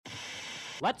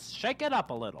Let's shake it up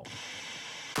a little.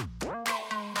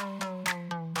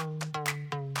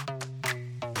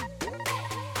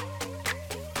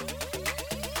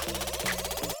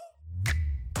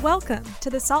 Welcome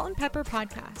to the Salt and Pepper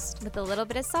Podcast. With a little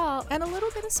bit of salt And a little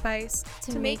bit of spice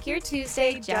to make your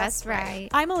Tuesday just right.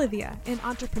 I'm Olivia, an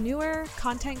entrepreneur,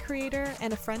 content creator,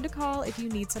 and a friend to call if you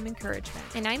need some encouragement.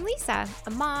 And I'm Lisa,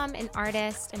 a mom, an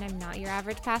artist, and I'm not your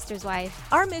average pastor's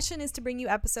wife. Our mission is to bring you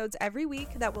episodes every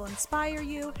week that will inspire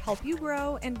you, help you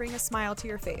grow, and bring a smile to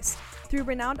your face through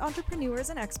renowned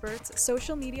entrepreneurs and experts,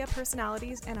 social media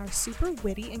personalities, and our super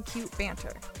witty and cute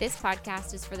banter. This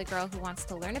podcast is for the girl who wants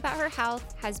to learn about her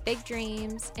health, has big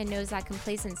dreams, and knows that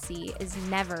complacency is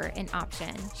never an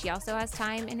option. She also has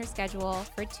time in her schedule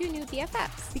for 2 new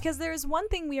BFFs. Because there is one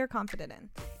thing we are confident in.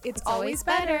 It's always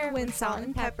better when salt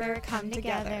and pepper come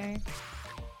together.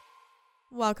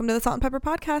 Welcome to the Salt and Pepper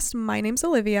Podcast. My name's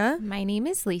Olivia. My name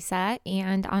is Lisa,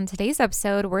 and on today's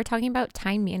episode, we're talking about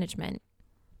time management.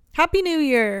 Happy New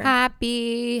Year.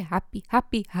 Happy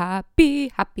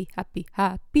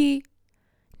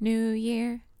New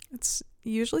Year. It's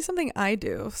usually something I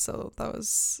do, so that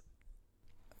was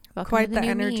Welcome quite to the the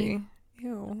new energy. me.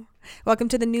 Ew. Welcome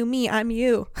to the new me. I'm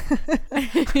you.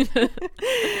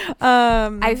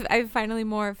 I've finally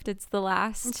morphed. It's the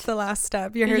last. It's the last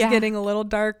step. Your hair's getting a little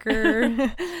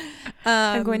darker.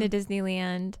 I'm going to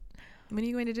Disneyland. When are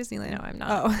you going to Disneyland? No, I'm not.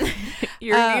 Oh.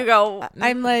 You go.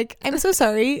 I'm like, I'm so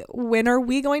sorry. When are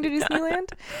we going to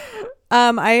Disneyland?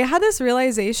 I had this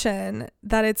realization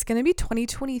that it's going to be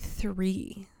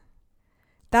 2023.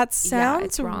 That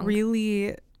sounds wrong.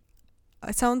 really...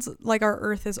 It sounds like our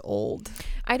Earth is old.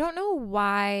 I don't know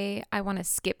why I want to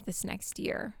skip this next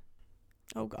year.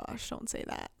 Oh gosh, don't say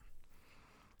that.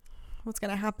 What's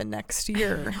going to happen next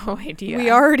year? No idea.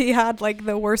 We already had like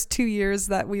the worst 2 years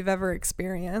that we've ever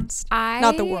experienced.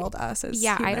 Not the world, us as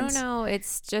humans. I don't know.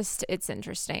 It's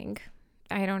interesting.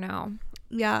 I don't know.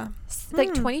 Yeah.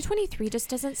 Like 2023 just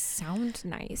doesn't sound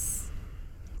nice.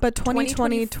 But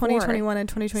 2020, 2024 2021, and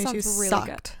 2022 sounds really sucked.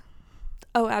 good.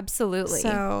 Oh, absolutely.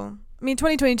 So, I mean,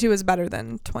 2022 is better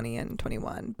than 20 and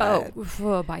 21. But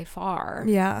by far.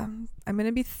 yeah, I'm going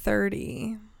to be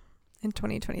 30 in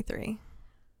 2023.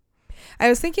 I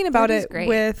was thinking about it great.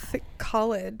 with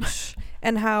college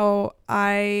and how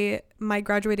my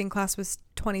graduating class was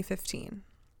 2015.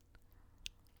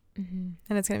 Mm-hmm.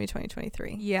 And it's going to be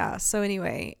 2023. Yeah. So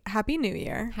anyway, Happy New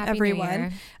Year, Happy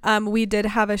everyone. New Year. We did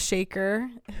have a shaker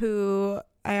who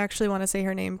I actually want to say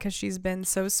her name because she's been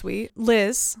so sweet.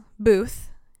 Liz Booth.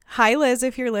 Hi, Liz,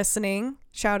 if you're listening.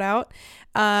 Shout out.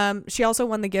 She also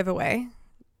won the giveaway.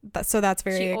 So that's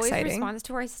very exciting. She always responds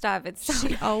to our stuff.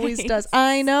 She always does.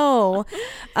 I know.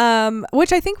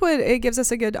 Which I think it gives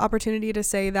us a good opportunity to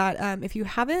say that if you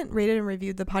haven't rated and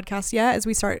reviewed the podcast yet, as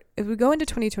we go into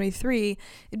 2023,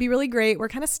 it'd be really great. We're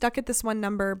kind of stuck at this one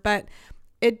number, but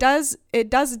it does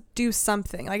do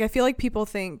something. Like I feel like people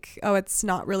think, oh, it's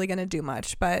not really going to do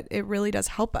much, but it really does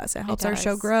help us. It helps our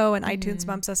show grow, and iTunes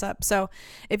bumps us up. So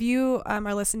if you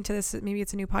are listening to this, maybe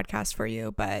it's a new podcast for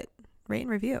you, but rate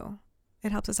and review.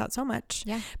 It helps us out so much.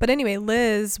 Yeah. But anyway,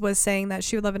 Liz was saying that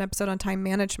she would love an episode on time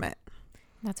management.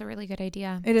 That's a really good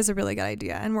idea. It is a really good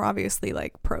idea. And we're obviously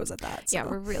like pros at that. So. Yeah,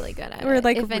 we're really good at it. We're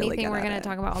like if really anything, good we're at going to it.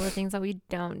 talk about all the things that we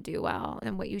don't do well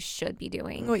and what you should be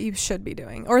doing. What you should be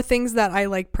doing. Or things that I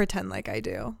like pretend like I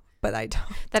do, but I don't.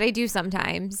 That I do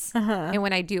sometimes. Uh-huh. And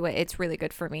when I do it, it's really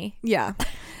good for me. Yeah.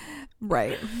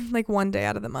 Right. Like one day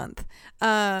out of the month.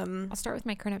 I'll start with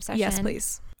my current obsession. Yes,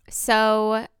 please.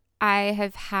 So I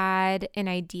have had an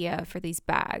idea for these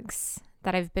bags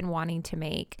that I've been wanting to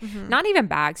make. Mm-hmm. Not even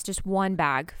bags, just one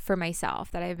bag for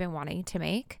myself that I've been wanting to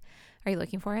make. Are you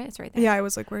looking for it? It's right there. Yeah, I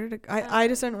was like, where did it? I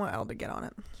just didn't want Elle to get on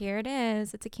it. Here it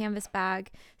is. It's a canvas bag.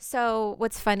 So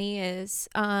what's funny is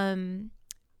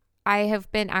I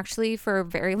have been actually for a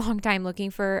very long time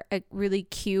looking for a really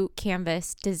cute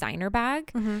canvas designer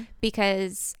bag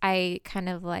because I kind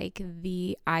of like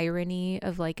the irony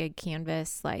of like a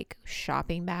canvas like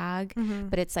shopping bag,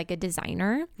 but it's like a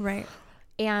designer. Right.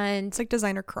 And It's like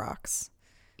designer Crocs.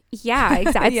 yeah,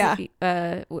 exactly.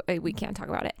 Yeah. We can't talk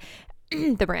about it,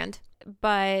 the brand,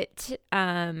 but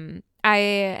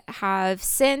I have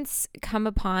since come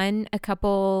upon a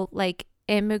couple like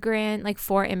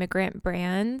 4 immigrant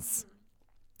brands,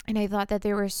 and I thought that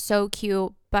they were so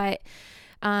cute, but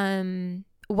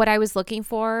what I was looking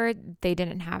for, they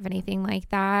didn't have anything like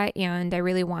that, and I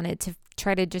really wanted to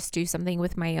try to just do something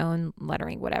with my own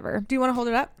lettering, whatever. Do you want to hold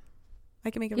it up? I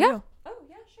can make a video. Oh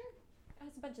yeah, sure. It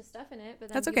has a bunch of stuff in it, but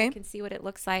then That's okay. You can see what it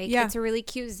looks like. Yeah. It's a really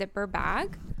cute zipper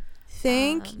bag.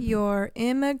 Thank your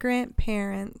immigrant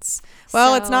parents.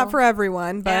 Well, it's not for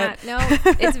everyone, but no,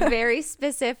 it's very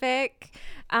specific.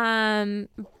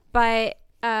 But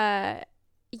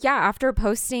after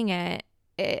posting it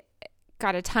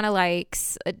got a ton of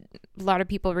likes. A lot of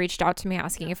people reached out to me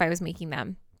asking if I was making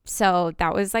them. So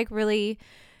that was like really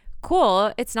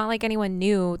cool. It's not like anyone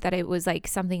knew that it was like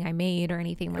something I made or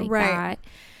anything like that.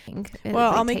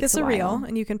 Well, I'll make this a reel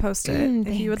and you can post it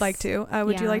if you would like to.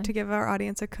 Would you like to give our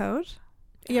audience a code?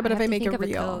 Yeah, but if I make a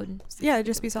reel, it'd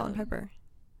just be salt and pepper.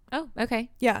 Oh,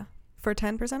 okay. Yeah, for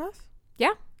 10% off.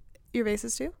 Yeah, your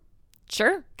vases too.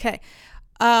 Sure. Okay.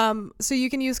 So you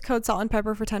can use code salt and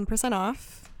pepper for 10%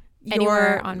 off.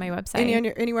 Anywhere on my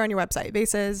website. Anywhere on your website.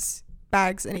 Vases,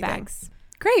 bags, anything. Bags.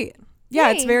 Great. Yeah,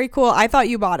 Yay. It's very cool. I thought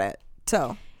you bought it.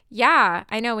 So. Yeah,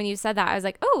 I know when you said that, I was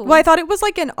like, oh. Well, I thought it was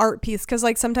like an art piece because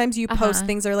like sometimes you post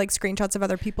things that are like screenshots of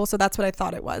other people. So that's what I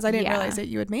thought it was. I didn't realize that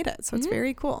you had made it. So it's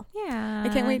very cool. Yeah. I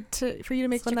can't wait for you to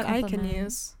make one that I can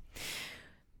use.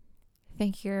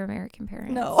 Thank your American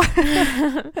parents. No.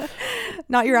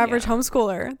 Not your average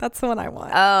homeschooler. That's the one I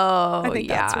want. Oh, I think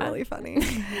that's really funny.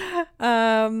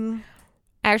 I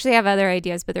actually have other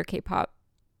ideas, but they're K-pop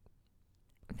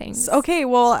things. Okay,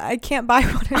 well, I can't buy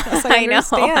one unless I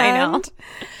understand. I know.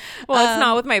 Well, it's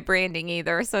not with my branding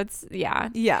either, so it's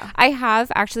Yeah. I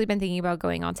have actually been thinking about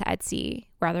going onto Etsy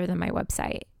rather than my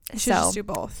website. You should just do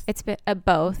both. It's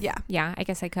both. Yeah. Yeah, I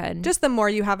guess I could. Just the more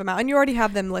you have them out, and you already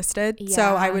have them listed,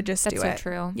 so I would just do it. That's so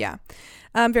true. Yeah.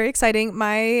 Very exciting.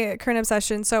 My current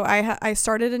obsession. So I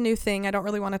started a new thing. I don't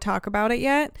really want to talk about it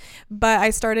yet, but I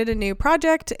started a new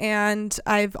project and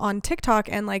I've on TikTok,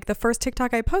 and like the first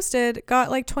TikTok I posted got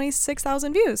like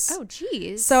 26,000 views. Oh,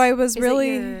 geez. So I was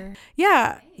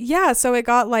yeah. So it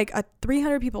got like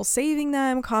 300 people saving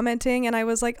them, commenting. And I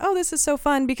was like, oh, this is so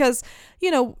fun because,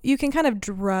 you can kind of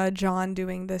drudge on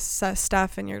doing this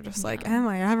stuff and you're just like, am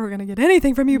I ever going to get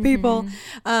anything from you people?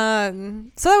 So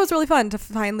that was really fun to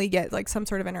finally get like some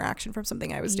sort of interaction from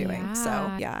something I was doing. Yeah.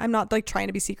 So yeah, I'm not like trying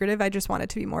to be secretive. I just want it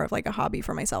to be more of like a hobby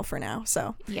for myself for now.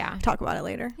 So yeah, talk about it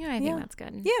later. Yeah, I think that's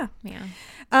good.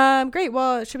 Yeah. Great.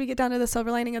 Well, should we get down to the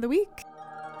silver lining of the week?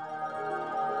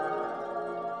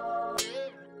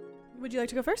 Would you like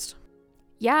to go first?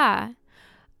 Yeah.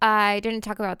 I didn't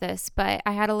talk about this, but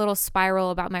I had a little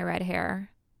spiral about my red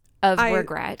hair of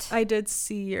regret. I did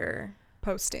see your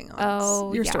posting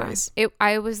on your stories.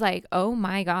 I was like, oh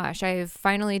my gosh, I've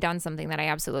finally done something that I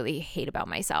absolutely hate about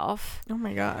myself. Oh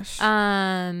my gosh.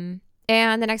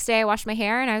 And the next day I washed my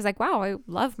hair and I was like, wow, I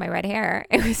love my red hair.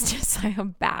 It was just like a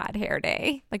bad hair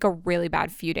day, like a really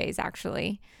bad few days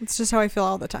actually. It's just how I feel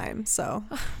all the time. So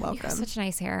welcome. You have such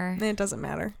nice hair. It doesn't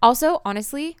matter. Also,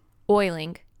 honestly,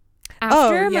 oiling.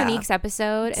 After Monique's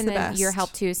episode and then your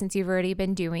help too, since you've already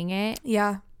been doing it.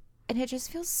 Yeah. And it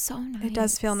just feels so nice. It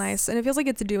does feel nice. And it feels like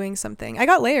it's doing something. I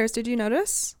got layers. Did you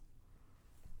notice?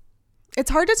 It's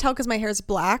hard to tell because my hair is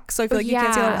black, so I feel like you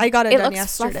can't see. I got it done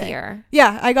yesterday. Fluffier.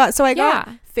 Yeah, I got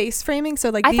face framing. So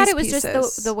like I these thought it was pieces,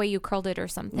 just the way you curled it or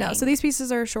something. No, so these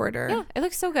pieces are shorter. Yeah, it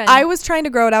looks so good. I was trying to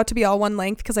grow it out to be all one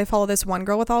length because I follow this one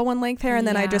girl with all one length hair, and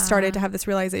then I just started to have this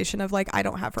realization of like I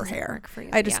don't have her hair.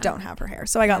 I just don't have her hair,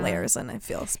 so I got layers, and it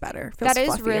feels better. That is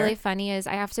fluffier. Really funny. Is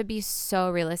I have to be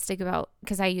so realistic about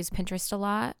because I use Pinterest a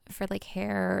lot for like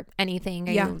hair, anything.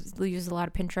 I use a lot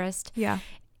of Pinterest. Yeah,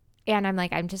 and I'm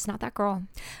like I'm just not that girl.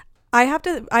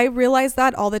 I realize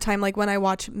that all the time, like when I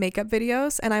watch makeup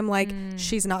videos and I'm like,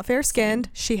 she's not fair skinned.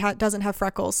 She doesn't have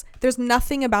freckles. There's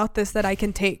nothing about this that I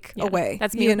can take away.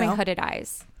 That's me with my hooded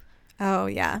eyes. Oh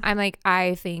yeah. I'm like,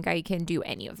 I think I can do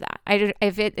any of that.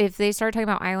 If they start talking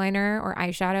about eyeliner or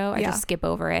eyeshadow, I just skip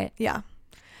over it. Yeah.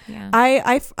 Yeah.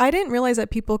 I didn't realize that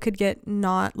people could get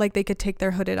they could take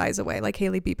their hooded eyes away like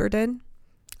Hailey Bieber did.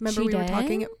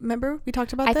 Remember we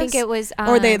talked about this? I think it was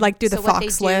or they like do the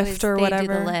fox lift or whatever.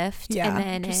 They do the lift and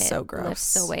then it so gross.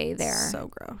 Lifts away there. So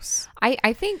gross.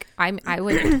 I think I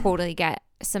would totally get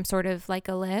some sort of like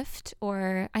a lift,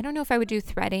 or I don't know if I would do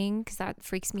threading because that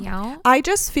freaks me out. I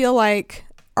just feel like,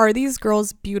 are these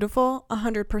girls beautiful?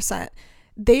 100%.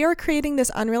 They are creating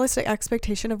this unrealistic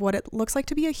expectation of what it looks like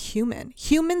to be a human.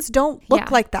 Humans don't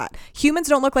look like that. Humans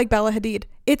don't look like Bella Hadid.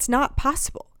 It's not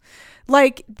possible.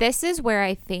 Like, this is where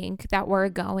I think that we're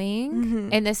going,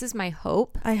 and this is my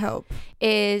hope. I hope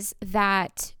is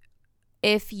that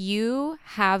if you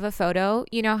have a photo,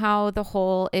 you know how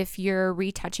if you're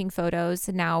retouching photos,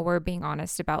 now we're being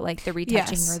honest about like the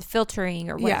retouching or the filtering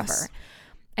or whatever. Yes.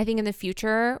 I think in the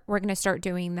future we're going to start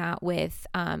doing that with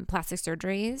plastic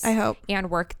surgeries. I hope. And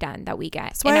work done that we get.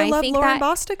 That's why I love Lauren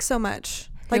Bostic so much.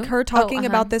 Like her talking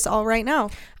about this all right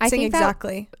now. I think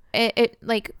exactly. It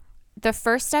like. The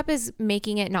first step is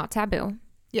making it not taboo.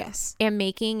 Yes. and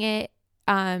making it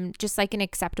just like an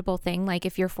acceptable thing, like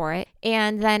if you're for it.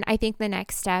 And then I think the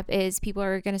next step is people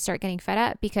are going to start getting fed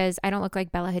up because I don't look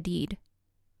like Bella Hadid.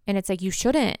 And it's like, you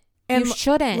shouldn't. And you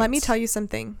shouldn't. Let me tell you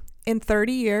something. In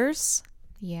 30 years,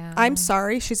 yeah, I'm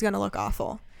sorry, she's going to look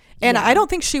awful. And Yeah. I don't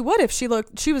think she would if she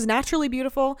was naturally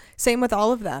beautiful. Same with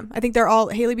all of them. I think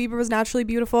Hailey Bieber was naturally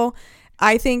beautiful.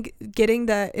 I think getting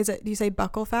do you say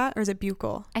buccal fat or is it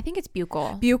buccal? I think it's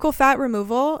buccal. Buccal fat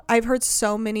removal. I've heard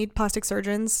so many plastic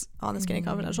surgeons on the Skinny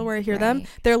Confidential where I hear them.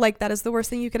 They're like, that is the worst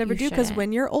thing you could ever do because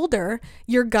when you're older,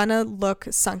 you're gonna look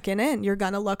sunken in. You're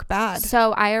gonna look bad.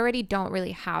 So I already don't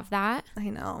really have that.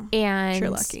 I know. And you're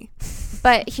lucky.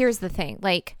 But here's the thing,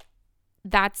 like,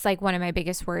 that's like one of my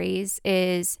biggest worries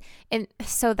and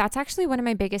so that's actually one of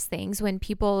my biggest things when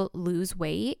people lose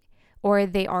weight or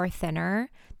they are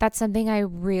thinner. That's something I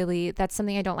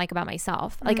don't like about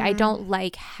myself. Like, I don't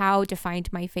like how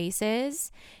defined my face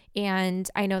is. And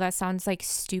I know that sounds like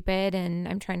stupid and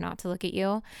I'm trying not to look at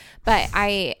you, but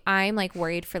I'm like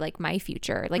worried for like my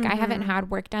future. Like I haven't had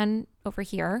work done over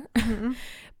here,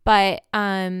 but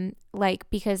like,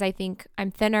 because I think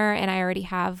I'm thinner and I already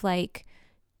have like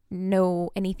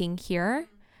anything here,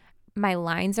 my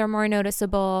lines are more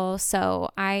noticeable. So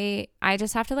I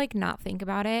just have to like not think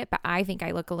about it. But I think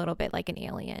I look a little bit like an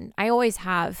alien. I always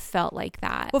have felt like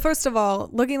that. Well, first of all,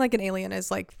 looking like an alien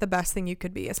is like the best thing you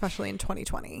could be, especially in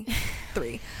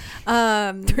 2023.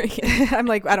 I'm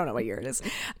like, I don't know what year it is.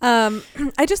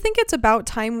 I just think it's about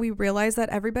time we realize that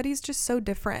everybody's just so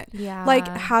different. Yeah. Like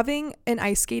having an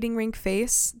ice skating rink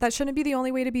face, that shouldn't be the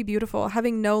only way to be beautiful.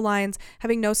 Having no lines,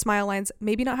 having no smile lines,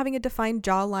 maybe not having a defined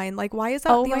jawline. Like, why is that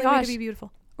the only way to be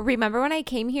beautiful? Remember when I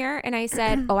came here and I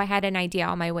said, I had an idea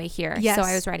on my way here. Yes. So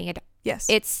I was writing it. Yes.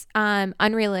 It's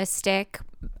unrealistic,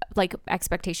 like,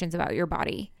 expectations about your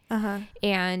body.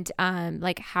 And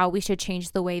like how we should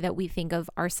change the way that we think of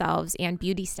ourselves and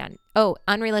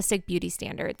unrealistic beauty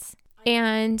standards.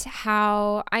 And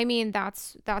how, I mean,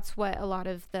 that's what a lot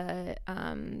of the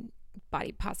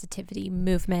body positivity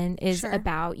movement is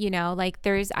about, you know, like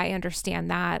I understand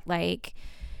that, like,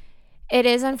 it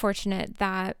is unfortunate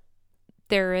that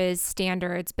there is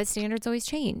standards, but standards always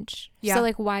change. Yeah. So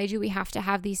like, why do we have to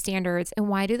have these standards? And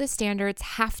why do the standards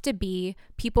have to be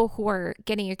people who are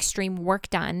getting extreme work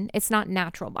done? It's not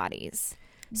natural bodies.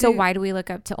 So why do we look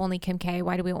up to only Kim K?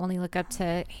 Why do we only look up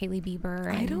to Hailey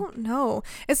Bieber? I don't know.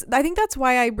 I think that's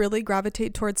why I really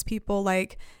gravitate towards people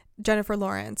like Jennifer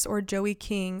Lawrence or Joey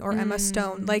King or Emma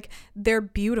Stone. Like, they're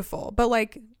beautiful, but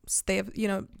like, they have, you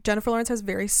know, Jennifer Lawrence has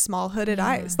very small hooded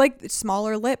eyes, like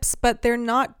smaller lips, but they're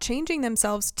not changing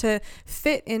themselves to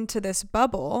fit into this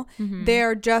bubble.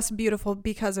 They're just beautiful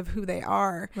because of who they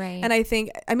are. Right. And I think,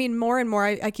 I mean, more and more,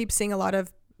 I keep seeing a lot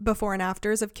of before and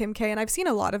afters of Kim K, and I've seen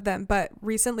a lot of them, but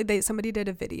recently somebody did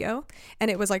a video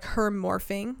and it was like her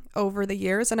morphing over the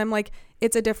years, and I'm like,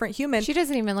 it's a different human. She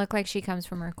doesn't even look like she comes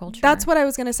from her culture. That's what I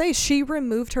was gonna say. She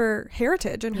removed her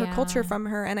heritage and her culture from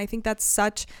her, and I think that's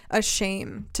such a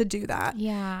shame to do that.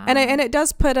 Yeah. And it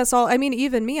does put us all, I mean,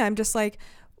 even me, I'm just like,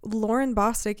 Lauren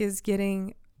Bostic is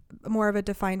getting more of a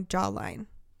defined jawline.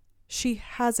 She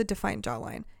has a defined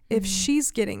jawline. If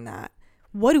she's getting that,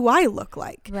 what do I look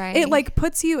like? Right. It like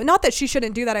puts you, not that she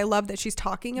shouldn't do that. I love that she's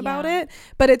talking about it,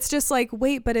 but it's just like,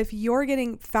 wait, but if you're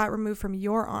getting fat removed from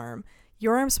your arm's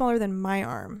smaller than my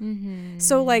arm.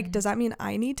 So like, does that mean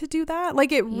I need to do that?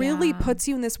 Like, it really puts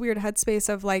you in this weird headspace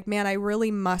of like, man, I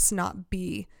really must not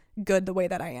be good the way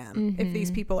that I am if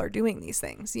these people are doing these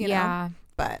things, you know?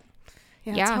 But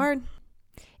it's hard.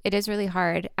 It is really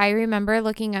hard. I remember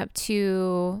looking up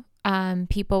to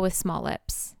people with small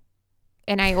lips.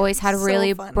 And I always had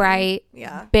really bright,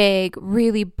 big,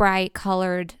 really bright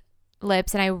colored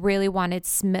lips. And I really wanted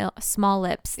small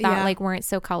lips that like weren't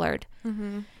so colored.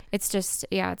 It's just,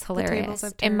 it's hilarious.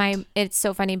 And it's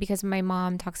so funny because my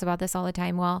mom talks about this all the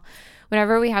time. Well,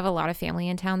 whenever we have a lot of family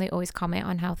in town, they always comment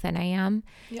on how thin I am.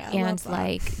 Yeah, and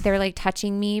like, they're like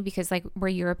touching me because like we're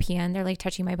European. They're like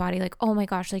touching my body. Like, oh my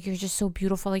gosh, like you're just so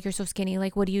beautiful. Like you're so skinny.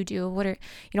 Like, what do you do? What are,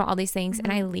 you know, all these things.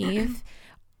 And I leave.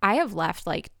 I have left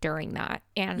like during that,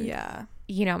 and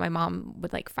you know, my mom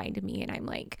would like find me and I'm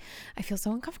like, I feel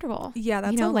so uncomfortable. Yeah,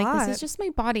 that's, you know, like, this is just my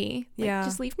body. Like,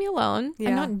 just leave me alone.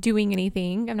 I'm not doing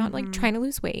anything. I'm not like trying to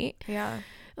lose weight.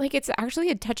 Like, it's actually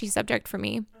a touchy subject for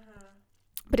me,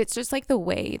 but it's just like the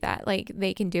way that like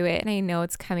they can do it, and I know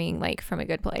it's coming like from a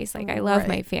good place. Like, I love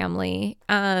my family,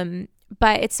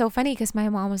 but it's so funny because my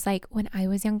mom was like, when I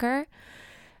was younger,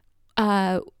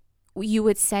 you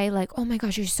would say like, oh my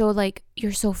gosh,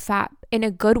 you're so fat in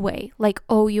a good way. Like,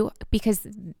 because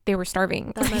they were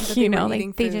starving, That meant that you they know, were like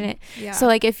eating they food. didn't. Yeah. So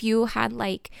like if you had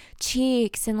like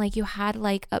cheeks and like you had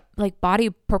like a like body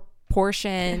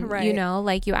proportion, Right. you know,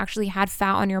 like you actually had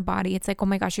fat on your body. It's like, oh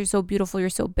my gosh, you're so beautiful. You're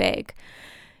so big.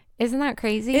 Isn't that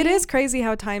crazy? It is crazy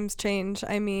how times change.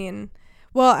 I mean,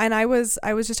 well, and I was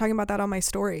just talking about that on my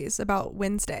stories about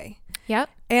Wednesday. Yep.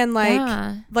 And like,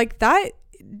 Yeah. like that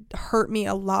hurt me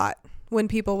a lot when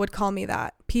people would call me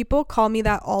that. People call me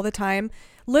that all the time.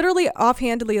 Literally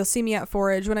offhandedly, you'll see me at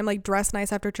Forage when I'm like dressed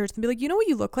nice after church and be like, you know what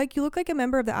you look like? You look like a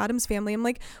member of the Addams family. I'm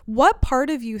like, what part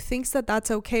of you thinks that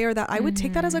that's okay, or that I would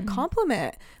take that as a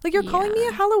compliment? Like, you're calling me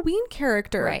a Halloween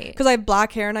character. Right. Because I have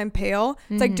black hair and I'm pale.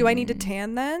 It's like, do I need to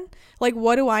tan then? Like,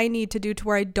 what do I need to do to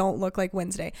where I don't look like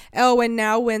Wednesday? Oh, and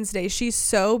now Wednesday, she's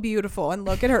so beautiful. And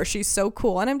look at her. She's so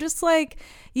cool. And I'm just like,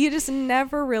 you just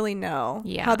never really know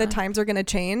how the times are going to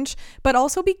change. But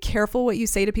also be careful what you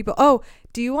say to people. Oh,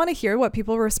 do you want to hear what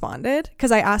people responded?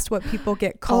 Because I asked what people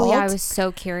get called. Oh, yeah, I was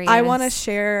so curious. I want to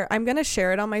share. I'm going to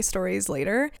share it on my stories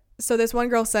later. So this one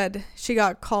girl said she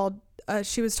got called,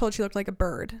 she was told she looked like a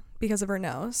bird because of her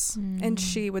nose and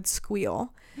she would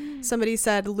squeal. Somebody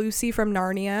said Lucy from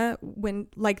Narnia, when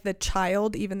like the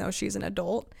child, even though she's an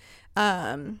adult.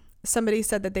 Somebody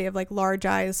said that they have like large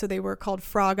eyes, so they were called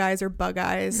frog eyes or bug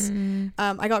eyes.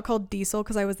 I got called Diesel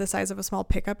because I was the size of a small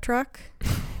pickup truck.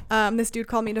 This dude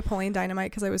called me Napoleon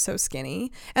Dynamite because I was so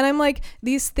skinny. And I'm like,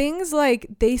 these things, like,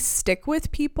 they stick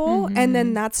with people, and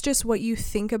then that's just what you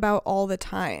think about all the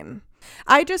time.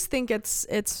 I just think it's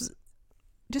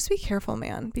just be careful,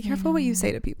 man. Be careful what you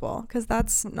say to people, because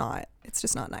it's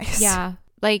just not nice. Yeah.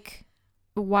 Like,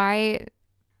 why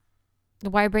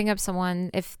bring up someone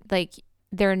if like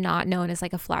they're not known as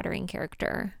like a flattering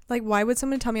character? Like, why would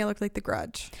someone tell me I look like the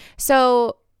Grudge?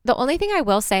 So the only thing I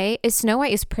will say is Snow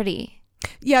White is pretty.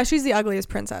 Yeah, she's the ugliest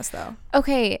princess though.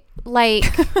 Okay, like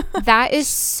that is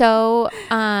so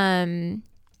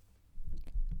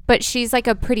but she's like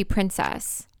a pretty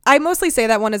princess. I mostly say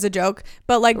that one as a joke,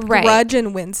 but like Grudge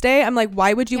and Wednesday, I'm like,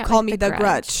 why would you call me the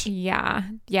Grudge? Yeah,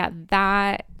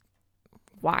 that.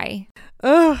 Why?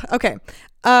 Ugh. Okay.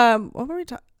 What were we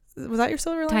talking? Was that your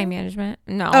silver lining? Time management?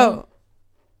 No. Oh,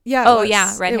 yeah. Oh,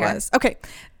 yeah. Red hair. It was. Okay.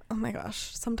 Oh my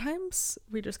gosh. Sometimes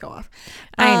we just go off.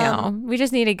 I know. We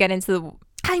just need to get into the.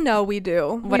 I know we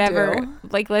do. Whatever. We do.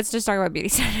 Like, let's just talk about beauty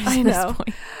standards. I know. This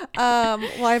point.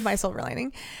 Well, I have my silver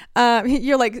lining.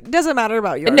 You're like, doesn't matter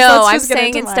about yours. No, I'm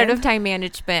saying instead of time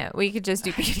management, we could just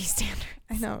do beauty standards.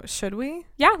 I know. Should we?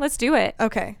 Yeah, let's do it.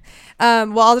 Okay.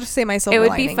 Well, I'll just say my silver lining.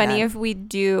 It would be funny if we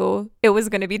do. It was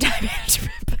going to be time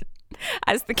management, but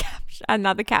as the caption,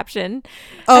 not the caption.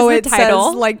 Oh, as the it title.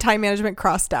 says like time management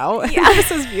crossed out. Yeah. This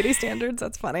is beauty standards.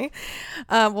 That's funny.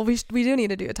 Well, we do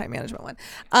need to do a time management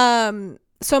one.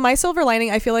 So my silver lining,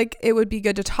 I feel like it would be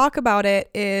good to talk about it,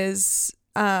 is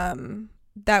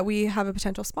that we have a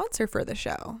potential sponsor for the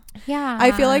show. Yeah.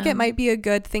 I feel like it might be a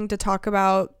good thing to talk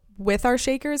about with our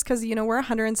shakers, because, you know, we're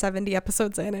 170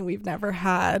 episodes in and we've never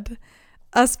had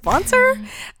a sponsor.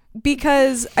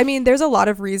 Because, I mean, there's a lot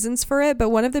of reasons for it, but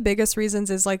one of the biggest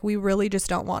reasons is like we really just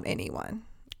don't want anyone.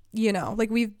 You know, like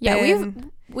we've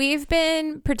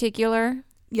been particular.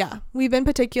 Yeah, we've been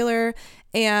particular,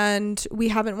 and we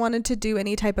haven't wanted to do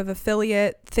any type of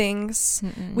affiliate things.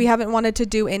 We haven't wanted to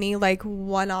do any like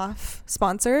one-off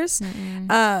sponsors.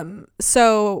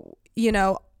 So, you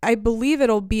know, I believe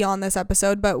it'll be on this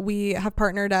episode, but we have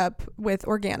partnered up with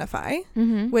Organifi,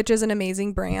 which is an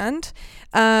amazing brand.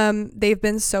 They've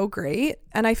been so great.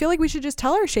 And I feel like we should just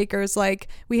tell our shakers, like,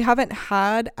 we haven't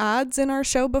had ads in our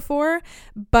show before,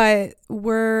 but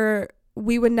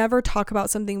we would never talk about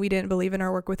something we didn't believe in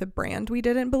or work with a brand we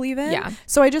didn't believe in. Yeah.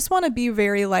 So I just want to be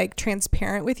very like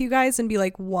transparent with you guys and be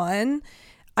like, one,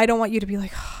 I don't want you to be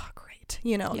like, oh, great.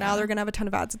 You know, now they're going to have a ton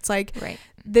of ads. It's like,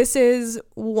 this is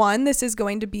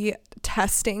going to be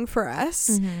testing for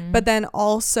us, but then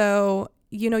also,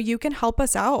 you know, you can help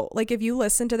us out. Like, if you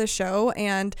listen to the show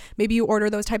and maybe you order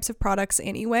those types of products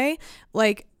anyway,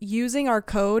 like using our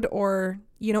code or,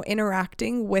 you know,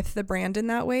 interacting with the brand in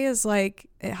that way is like,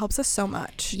 it helps us so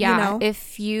much. Yeah. You know?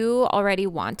 If you already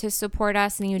want to support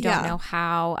us and you don't know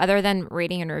how, other than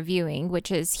rating and reviewing,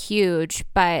 which is huge,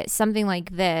 but something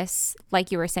like this,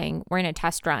 like you were saying, we're in a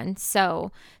test run.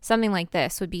 So something like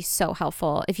this would be so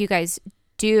helpful. If you guys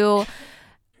do,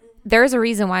 there's a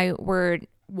reason why we're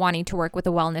wanting to work with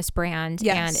a wellness brand.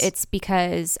 And it's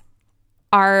because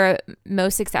our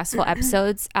most successful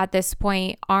episodes at this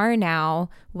point are now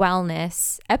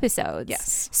wellness episodes.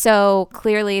 Yes. So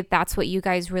clearly that's what you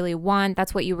guys really want.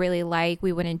 That's what you really like.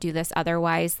 We wouldn't do this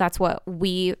otherwise. That's what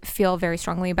we feel very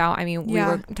strongly about. I mean, we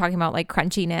were talking about like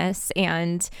crunchiness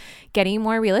and getting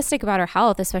more realistic about our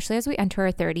health, especially as we enter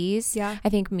our 30s. Yeah. I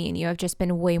think me and you have just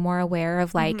been way more aware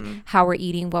of like how we're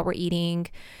eating, what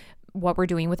we're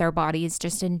doing with our bodies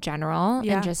just in general,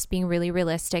 and just being really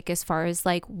realistic as far as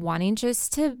like wanting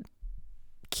just to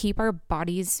keep our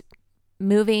bodies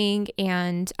moving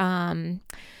and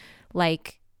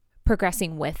like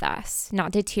progressing with us,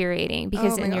 not deteriorating,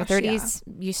 because in your 30s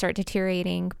you start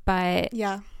deteriorating. But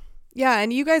yeah,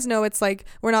 and you guys know it's like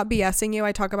we're not BSing you.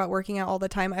 I talk about working out all the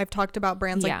time. I've talked about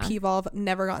brands like P-Volve,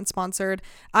 never gotten sponsored.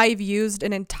 I've used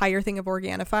an entire thing of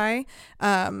Organifi.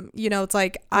 It's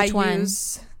like Which one?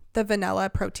 Use the vanilla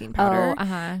protein powder.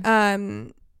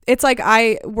 It's like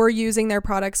we're using their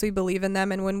products, we believe in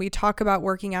them, and when we talk about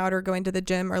working out or going to the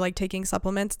gym or like taking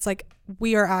supplements, it's like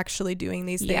we are actually doing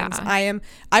these things.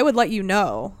 I would let you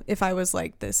know if I was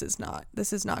like, this is not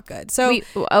good. So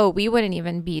we wouldn't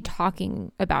even be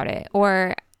talking about it.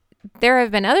 Or there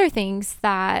have been other things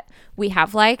that we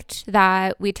have liked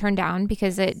that we turned down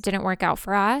because it didn't work out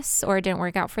for us or it didn't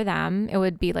work out for them. It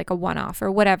would be like a one-off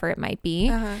or whatever it might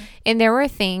be. And there were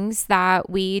things that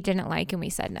we didn't like and we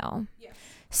said no.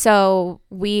 So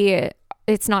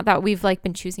it's not that we've like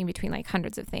been choosing between like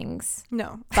hundreds of things.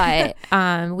 No. But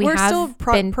we're still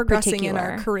been progressing particular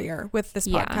in our career with this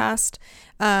podcast.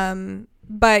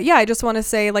 But yeah, I just want to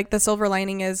say like the silver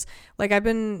lining is like I've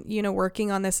been,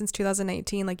 working on this since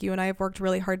 2018. Like you and I have worked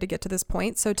really hard to get to this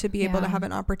point. So to be able to have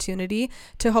an opportunity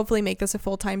to hopefully make this a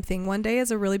full-time thing one day is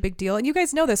a really big deal. And you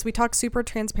guys know this. We talk super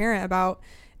transparent about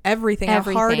everything. How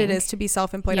hard it is to be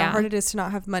self-employed, how hard it is to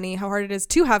not have money, how hard it is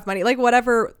to have money, like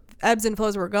whatever ebbs and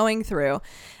flows we're going through. Which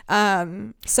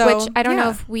I don't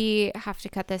know if we have to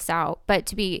cut this out, but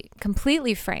to be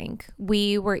completely frank,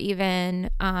 we were even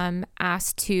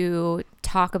asked to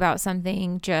talk about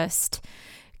something just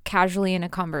casually in a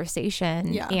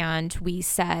conversation, and we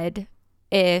said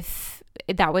if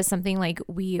that was something like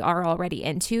we are already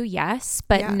into, yes,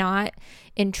 but not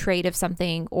in trade of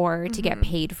something or to get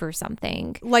paid for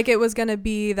something. Like it was going to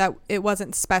be that it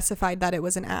wasn't specified that it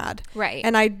was an ad. Right.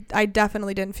 And I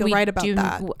definitely didn't feel right about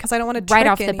that because I don't want to trick right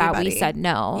off the anybody. bat we said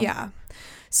no. Yeah.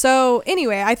 So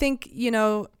anyway, I think,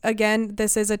 again,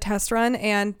 this is a test run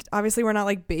and obviously we're not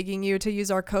like begging you to use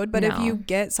our code, but if you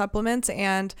get supplements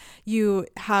and you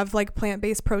have like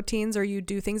plant-based proteins or you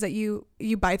do things that you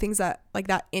buy things that like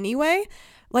that anyway,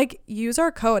 like use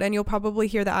our code and you'll probably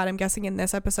hear the ad, I'm guessing in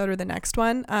this episode or the next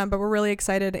one. But we're really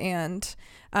excited and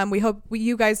we hope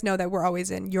you guys know that we're always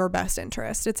in your best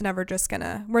interest. It's never just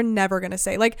we're never gonna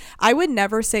say, like, I would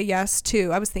never say yes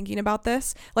to, I was thinking about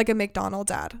this, like a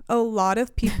McDonald's ad. A lot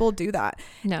of people do that.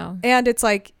 No. And it's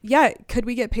like, yeah, could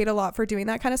we get paid a lot for doing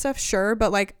that kind of stuff? Sure.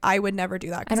 But like, I would never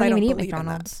do that because I don't even eat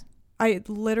McDonald's. I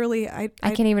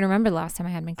can't even remember the last time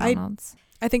I had McDonald's.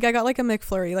 I think I got like a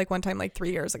McFlurry like one time like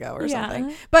 3 years ago or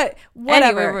something. But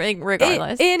whatever.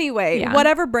 Regardless.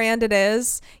 Whatever brand it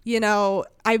is,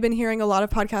 I've been hearing a lot of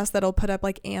podcasts that'll put up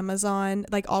like Amazon,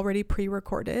 like already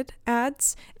pre-recorded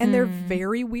ads, and they're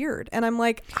very weird. And I'm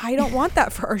like, I don't want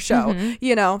that for our show,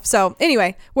 So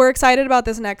anyway, we're excited about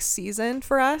this next season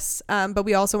for us. But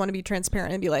we also want to be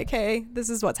transparent and be like, hey, this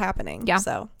is what's happening. Yeah.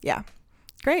 So yeah.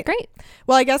 Great.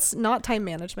 Well, I guess not time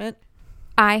management.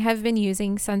 I have been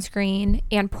using sunscreen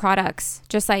and products.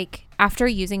 Just like after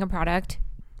using a product,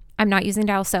 I'm not using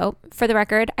Dial soap. For the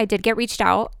record, I did get reached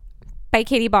out by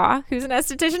Katie Baugh, who's an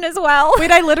esthetician as well.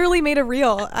 Wait, I literally made a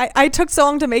reel. I took so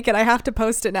long to make it. I have to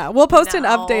post it now. We'll post an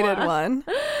updated one.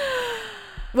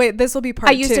 Wait, this will be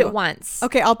part 2. I used it once.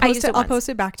 Okay, I'll post it. I'll post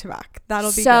it back to back.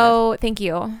 That'll be good. So thank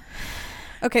you.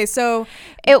 Okay, so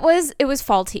it was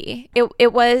faulty.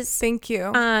 It was. Thank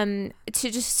you. To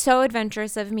just so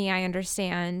adventurous of me. I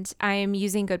understand. I'm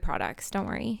using good products. Don't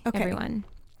worry, everyone.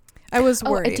 I was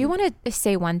worried. I do want to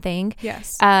say one thing.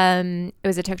 Yes. It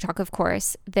was a TikTok, of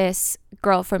course. This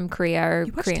girl from Korea, or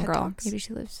Korean girl. Talks? Maybe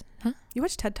she lives. Huh? You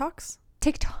watch TED Talks?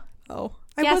 TikTok. Oh.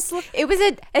 It was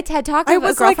a TED Talk of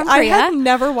a girl from Korea. I have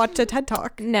never watched a TED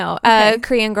Talk. No, a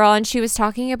Korean girl, and she was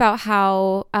talking about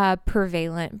how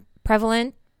prevalent. That's a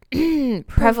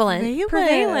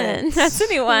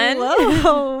new one.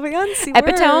 Whoa, fancy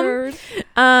epitome.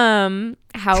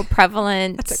 How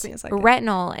prevalent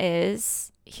retinol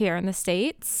is here in the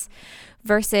States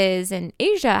versus in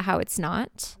Asia, how it's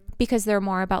not, because they're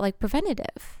more about like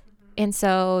preventative. And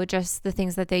so just the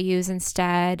things that they use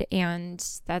instead. And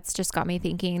that's just got me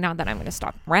thinking, not that I'm going to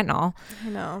stop retinol. I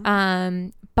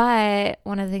know. But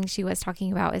one of the things she was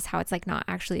talking about is how it's like not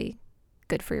actually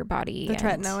good for your body. The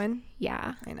tretinoin.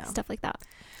 Yeah. I know. Stuff like that.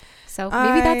 So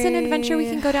maybe that's an adventure we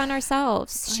can go down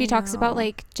ourselves. She talks about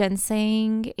like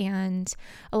ginseng and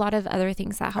a lot of other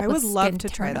things that help. I would love to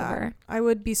try that. I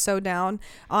would be so down.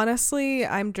 Honestly,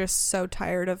 I'm just so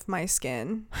tired of my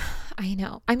skin. I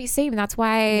know. I mean, same. That's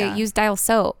why I use Dial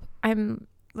soap. I'm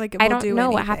like, I don't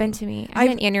know what happened to me. I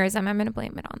had an aneurysm. I'm going to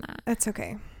blame it on that. That's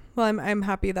okay. Well, I'm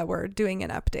happy that we're doing an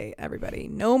update, everybody.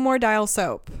 No more Dial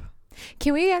soap.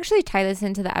 Can we actually tie this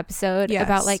into the episode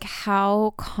about like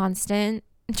how constant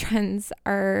trends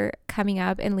are coming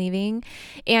up and leaving?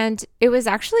 And it was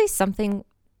actually something,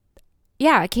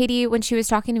 Katie, when she was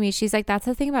talking to me, she's like, that's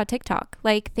the thing about TikTok,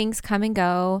 like things come and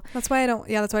go. That's why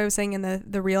that's why I was saying in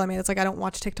the reel I made, it's like I don't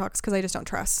watch TikToks because I just don't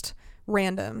trust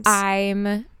randoms.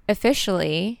 I'm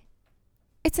officially,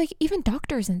 it's like even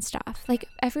doctors and stuff, like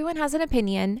everyone has an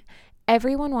opinion,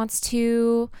 everyone wants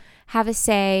to have a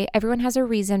say, everyone has a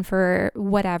reason for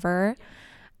whatever.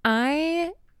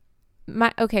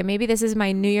 Maybe this is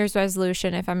my New Year's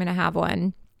resolution if I'm going to have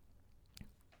one.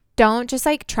 Don't just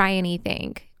like try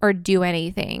anything or do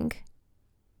anything.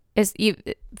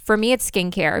 For me, it's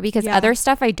skincare because other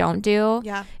stuff I don't do.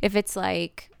 Yeah. If it's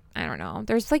like, I don't know,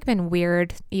 there's like been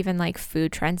weird, even like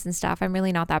food trends and stuff. I'm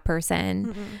really not that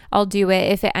person. Mm-mm. I'll do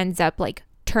it if it ends up like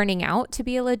turning out to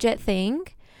be a legit thing.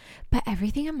 But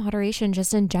everything in moderation,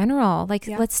 just in general. Like,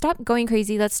 let's stop going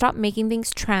crazy. Let's stop making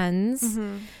things trends.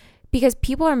 Mm-hmm. Because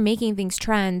people are making things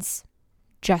trends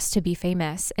just to be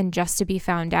famous and just to be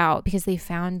found out because they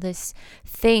found this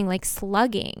thing like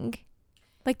slugging.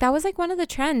 Like that was like one of the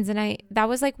trends. And that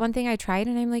was like one thing I tried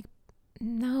and I'm like,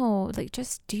 no, like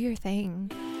just do your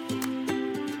thing.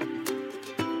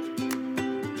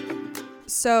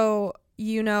 So,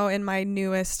 in my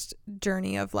newest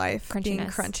journey of life, being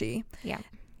crunchy. Yeah.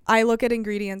 I look at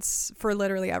ingredients for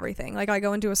literally everything. Like I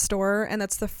go into a store and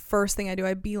that's the first thing I do.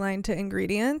 I beeline to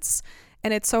ingredients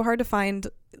and it's so hard to find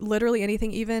literally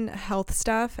anything. Even health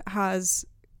stuff has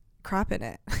crap in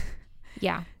it.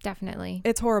 Yeah, definitely.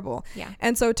 It's horrible. Yeah.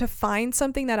 And so to find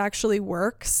something that actually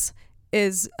works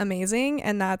is amazing.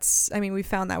 And we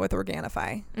found that with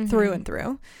Organifi through and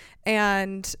through.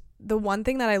 And the one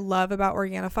thing that I love about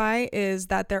Organifi is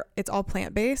that it's all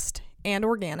plant-based and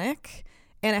organic.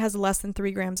 And it has less than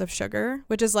 3 grams of sugar,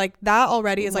 which is like, that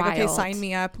already is like, okay, sign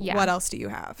me up. Yeah. What else do you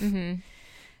have? Mm-hmm.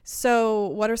 So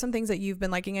what are some things that you've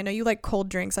been liking? I know you like cold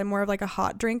drinks. I'm more of like a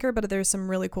hot drinker, but there's some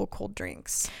really cool cold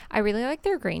drinks. I really like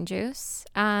their green juice.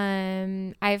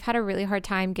 I've had a really hard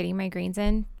time getting my greens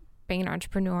in, being an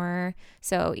entrepreneur.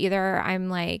 So either I'm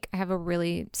like, I have a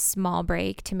really small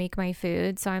break to make my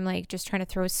food. So I'm like just trying to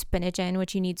throw spinach in,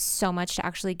 which you need so much to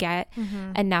actually get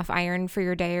enough iron for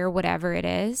your day or whatever it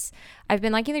is. I've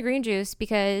been liking the green juice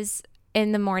because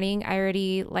in the morning, I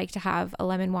already like to have a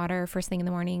lemon water first thing in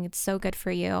the morning. It's so good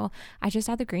for you. I just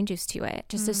add the green juice to it.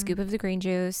 Just a scoop of the green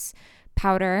juice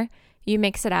powder. You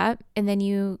mix it up and then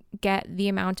you get the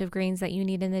amount of greens that you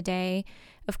need in the day.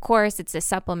 Of course, it's a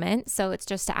supplement, so it's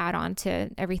just to add on to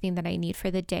everything that I need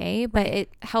for the day. But it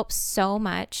helps so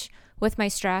much with my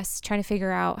stress, trying to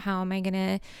figure out how am I going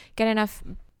to get enough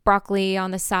broccoli on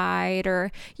the side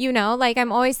or, like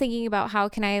I'm always thinking about how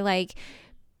can I like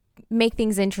make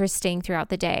things interesting throughout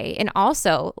the day. And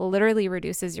also literally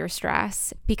reduces your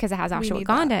stress because it has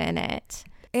ashwagandha in it.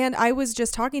 And I was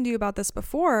just talking to you about this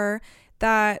before,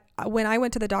 that when I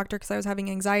went to the doctor because I was having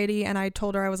anxiety and I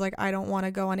told her, I was like, I don't want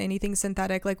to go on anything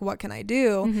synthetic. Like, what can I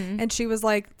do? Mm-hmm. And she was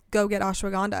like, go get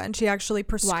ashwagandha. And she actually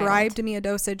prescribed me a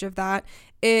dosage of that.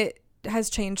 It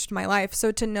has changed my life.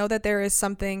 So to know that there is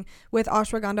something with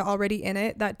ashwagandha already in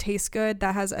it that tastes good,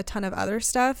 that has a ton of other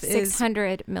stuff,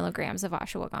 600 milligrams of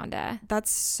ashwagandha. That's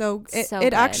so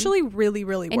it actually really,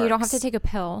 really works. And you don't have to take a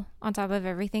pill on top of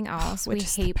everything else. We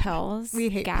hate pills. We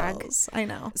hate pills. I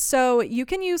know. So you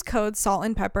can use code salt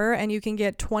and pepper and you can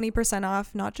get 20%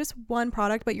 off, not just one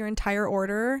product, but your entire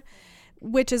order,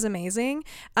 which is amazing,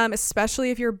 especially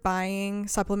if you're buying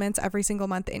supplements every single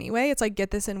month anyway. It's like,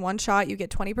 get this in one shot, you get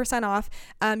 20% off.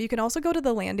 You can also go to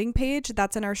the landing page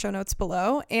that's in our show notes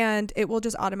below, and it will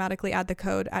just automatically add the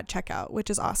code at checkout,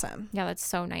 which is awesome. Yeah, that's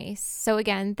so nice. So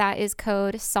again, that is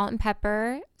code salt and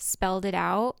pepper, spelled it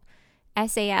out,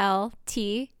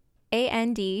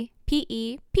 SALTANDPEPPER.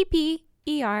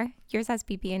 Yours has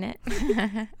PP in it.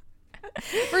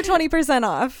 For 20%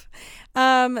 off.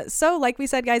 So like we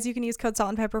said, guys, you can use code salt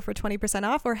and pepper for 20%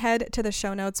 off or head to the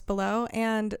show notes below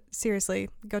and seriously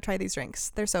go try these drinks.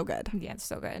 They're so good. Yeah, it's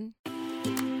so good.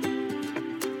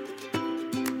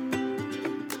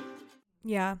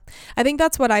 Yeah. I think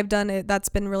that's what I've done. That's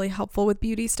been really helpful with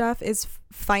beauty stuff is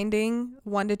finding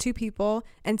 1 to 2 people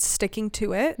and sticking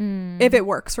to it if it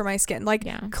works for my skin. Like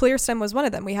Clear Stem was one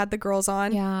of them. We had the girls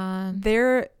on. Yeah.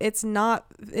 It's not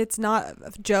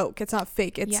a joke. It's not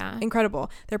fake. It's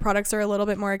incredible. Their products are a little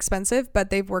bit more expensive, but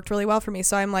they've worked really well for me.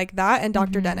 So I'm like that and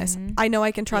Dr. Dennis. I know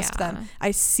I can trust them.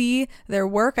 I see their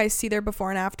work. I see their before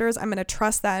and afters. I'm going to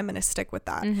trust that. I'm going to stick with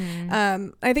that.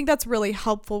 I think that's really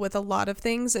helpful with a lot of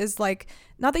things is like,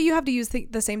 not that you have to use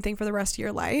the same thing for the rest of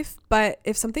your life, but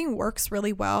if something works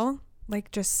really well,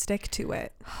 like just stick to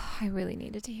it. I really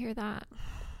needed to hear that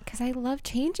because I love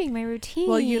changing my routine.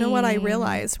 Well, you know what I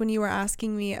realized when you were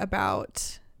asking me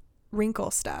about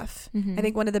wrinkle stuff? I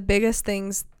think one of the biggest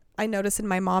things I noticed in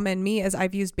my mom and me is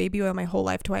I've used baby oil my whole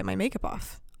life to wipe my makeup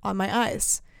off on my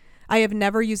eyes. I have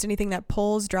never used anything that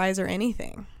pulls, dries, or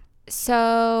anything.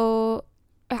 So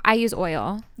I use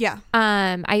oil. Yeah.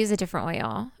 I use a different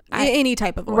oil. Any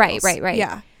type of oils. Right.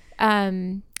 Yeah.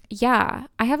 Yeah.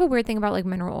 I have a weird thing about like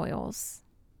mineral oils.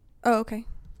 Oh, okay.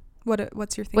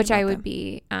 What's your thing? Which about I would them?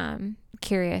 be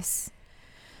curious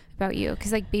about you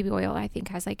because like baby oil I think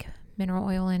has like mineral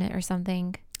oil in it or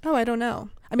something. Oh, I don't know.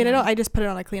 I mean, I just put it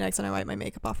on a Kleenex and I wipe my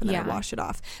makeup off and then I wash it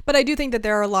off. But I do think that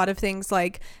there are a lot of things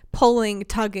like pulling,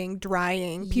 tugging,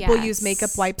 drying. People use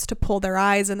makeup wipes to pull their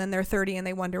eyes and then they're 30 and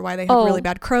they wonder why they have really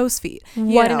bad crow's feet.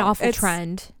 What an awful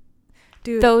trend.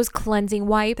 Dude, those cleansing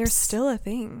wipes. They're still a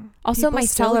thing. Also,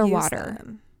 micellar water.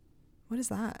 What is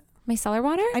that? Micellar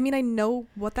water? I mean, I know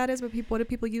what that is, but what do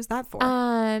people use that for?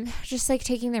 Just like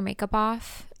taking their makeup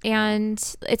off. And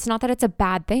it's not that it's a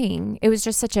bad thing. It was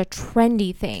just such a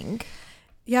trendy thing.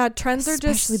 Yeah, trends are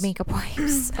just... Especially makeup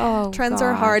wipes. Trends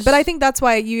are hard. But I think that's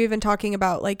why you even talking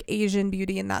about like Asian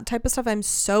beauty and that type of stuff, I'm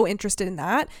so interested in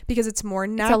that because it's more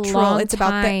natural. It's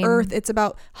about the earth. It's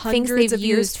about hundreds things they've of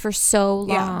years. used for so long.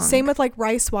 Yeah. Same with like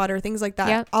rice water, things like that.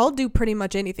 Yep. I'll do pretty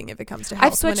much anything if it comes to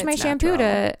health. I've switched my shampoo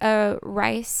to a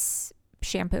rice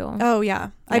shampoo. Oh, yeah.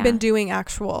 I've been doing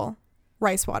actual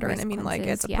rice water. And I mean, like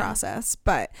it's a process.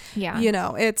 But, you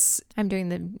know, I'm doing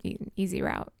the easy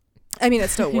route. I mean, it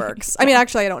still works. I mean,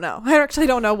 actually, I don't know. I actually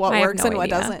don't know what works and what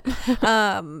doesn't.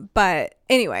 But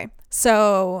anyway,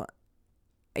 so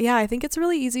yeah, I think it's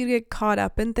really easy to get caught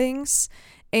up in things.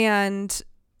 And,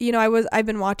 you know, I've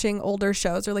been watching older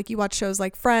shows or like you watch shows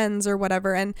like Friends or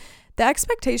whatever. And the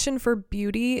expectation for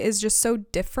beauty is just so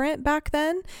different back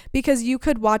then because you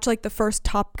could watch like the first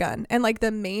Top Gun and like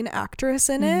the main actress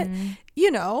in it,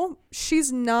 you know,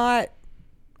 she's not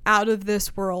out of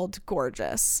this world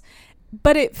gorgeous.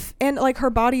 But and like her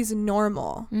body's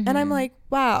normal. And I'm like,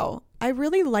 wow, I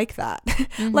really like that.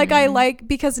 Like I like,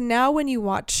 because now when you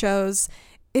watch shows,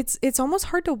 it's almost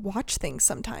hard to watch things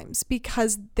sometimes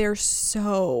because they're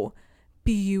so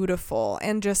beautiful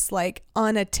and just like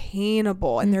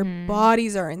unattainable and their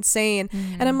bodies are insane.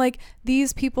 And I'm like,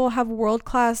 these people have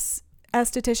world-class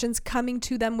estheticians coming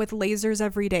to them with lasers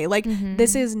every day. Like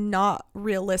this is not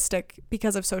realistic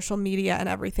because of social media and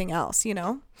everything else, you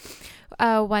know?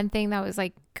 One thing that was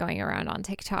like going around on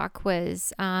TikTok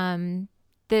was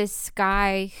this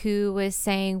guy who was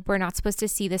saying we're not supposed to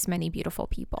see this many beautiful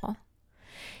people.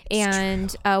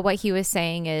 And what he was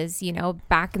saying is, you know,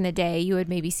 back in the day, you would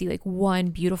maybe see like one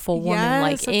beautiful woman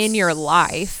like in your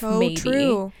life. So maybe.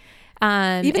 True.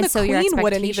 Even the queen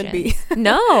wouldn't even be.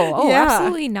 No.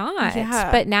 Absolutely not.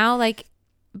 Yeah. But now like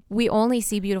we only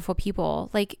see beautiful people.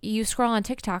 Like you scroll on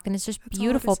TikTok and it's just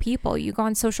beautiful people. You go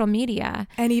on social media.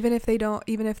 And even if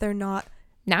they're not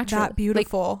natural, that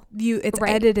beautiful, like, it's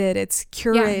edited, it's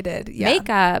curated. Yeah.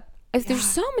 Makeup. There's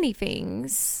so many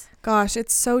things. Gosh,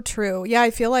 it's so true. Yeah,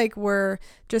 I feel like we're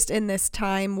just in this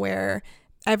time where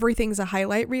everything's a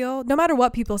highlight reel. No matter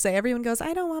what people say, everyone goes,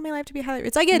 I don't want my life to be a highlight reel.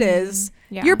 It's like it is.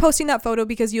 Yeah. You're posting that photo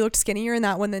because you looked skinnier in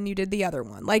that one than you did the other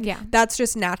one. Like that's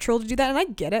just natural to do that. And I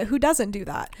get it. Who doesn't do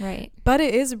that? Right. But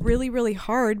it is really, really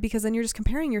hard because then you're just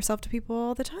comparing yourself to people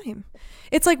all the time.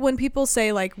 It's like when people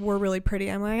say like, we're really pretty.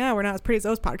 I'm like, we're not as pretty as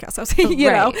those podcasts. I was you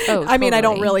know, totally. I mean, I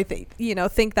don't really think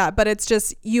that, but it's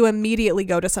just, you immediately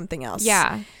go to something else.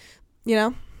 Yeah. You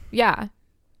know? Yeah.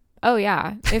 Oh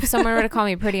yeah. If someone were to call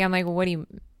me pretty, I'm like, well, what do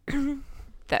you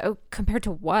compared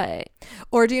to what?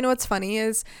 Or do you know what's funny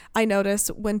is I notice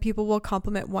when people will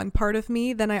compliment one part of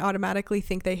me, then I automatically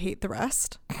think they hate the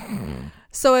rest.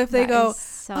 So if they go,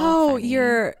 funny.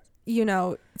 You're, you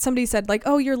know, somebody said like,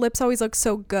 oh, your lips always look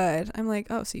so good. I'm like,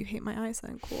 oh, so you hate my eyes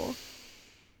then? Cool.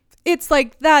 It's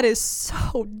like, that is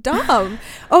so dumb.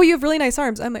 Oh, you have really nice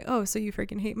arms. I'm like, oh, so you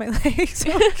freaking hate my legs.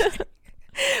 Okay.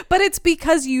 But it's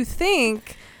because you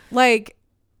think like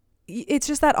it's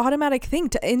just that automatic thing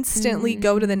to instantly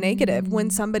go to the negative when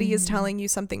somebody is telling you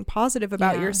something positive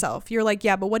about yourself. You're like,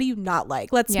 yeah, but what do you not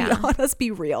like? Let's be honest, let's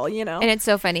be real, you know? And it's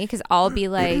so funny because I'll be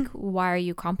like, why are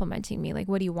you complimenting me? Like,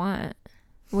 what do you want?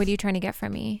 What are you trying to get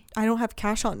from me? I don't have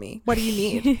cash on me. What do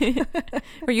you need?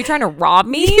 Are you trying to rob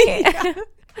me?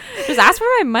 Just ask for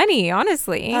my money,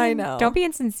 honestly. I know. Don't be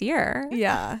insincere.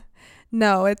 Yeah.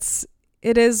 No, it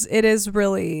is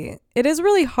really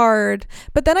hard.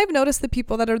 But then I've noticed the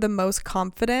people that are the most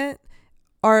confident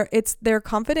they're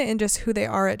confident in just who they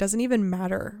are. It doesn't even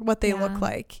matter what they look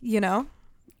like, you know?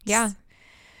 Yeah.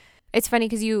 It's funny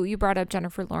because you brought up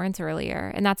Jennifer Lawrence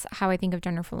earlier, and that's how I think of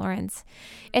Jennifer Lawrence.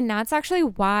 And that's actually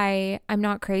why I'm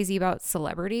not crazy about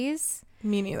celebrities.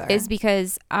 Me neither. Is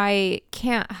because I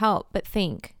can't help but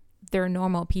think they're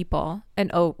normal people, and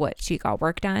what, she got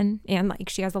work done, and like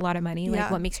she has a lot of money.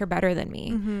 Like, what makes her better than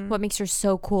me? What makes her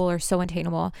so cool or so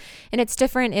attainable? And it's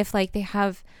different if like they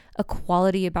have a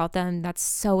quality about them that's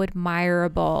so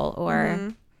admirable,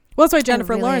 or well, that's why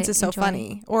Jennifer Lawrence is so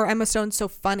funny, or Emma Stone's so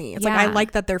funny. It's like, I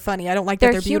like that they're funny. I don't like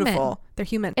that they're beautiful. They're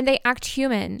human, and they act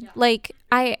human. Like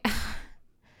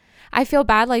I feel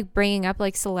bad like bringing up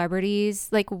like celebrities,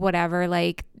 like whatever,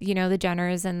 like, you know, the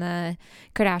Jenners and the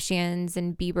Kardashians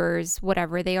and Biebers,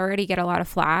 whatever. They already get a lot of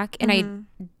flack, and I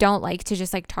don't like to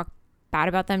just like talk bad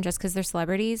about them just because they're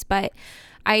celebrities. But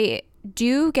I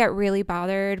do get really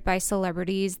bothered by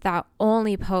celebrities that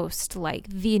only post like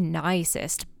the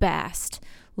nicest, best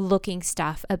looking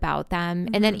stuff about them.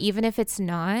 And then even if it's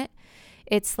not,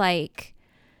 it's like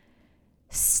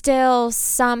still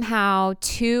somehow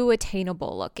too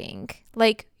attainable looking.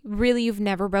 Like, really, you've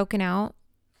never broken out?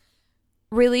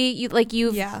 Really?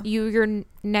 You're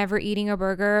never eating a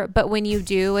burger, but when you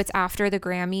do, it's after the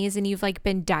Grammys, and you've like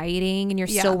been dieting and you're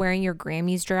still wearing your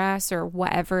Grammys dress or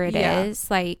whatever it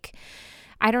is. Like,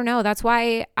 I don't know. That's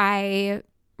why I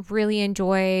really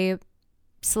enjoy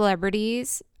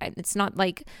celebrities. It's not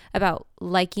like about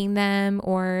liking them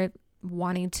or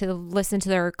wanting to listen to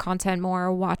their content more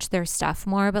or watch their stuff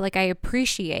more, but like I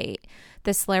appreciate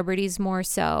the celebrities more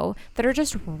so that are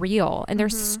just real, and they're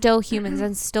still humans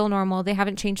and still normal. They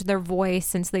haven't changed their voice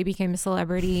since they became a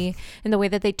celebrity, and the way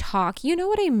that they talk, you know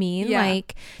what I mean?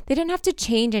 Like, they didn't have to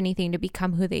change anything to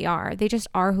become who they are. They just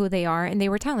are who they are, and they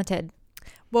were talented.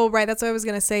 Well, right, that's what I was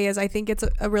gonna say. Is I think it's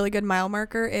a really good mile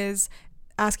marker is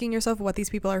asking yourself what these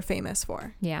people are famous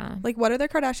for. Yeah. Like, what are the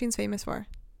Kardashians famous for?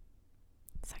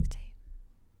 Sex tape.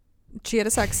 She had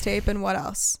a sex tape, and what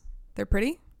else? They're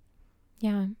pretty.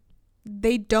 Yeah.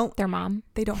 Their mom.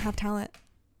 They don't have talent.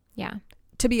 Yeah.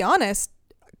 To be honest,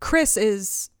 Chris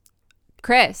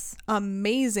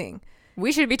amazing.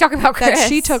 We should be talking about Chris. That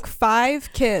she took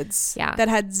 5 kids that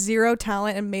had 0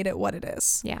 talent and made it what it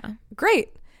is. Yeah. Great.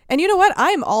 And you know what?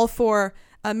 I'm all for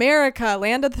America,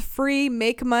 land of the free,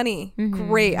 make money.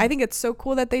 Great. I think it's so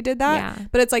cool that they did that. Yeah.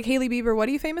 But it's like, Hailey Bieber, what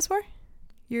are you famous for?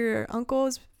 Your uncle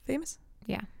is famous?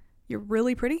 Yeah. You're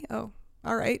really pretty? Oh,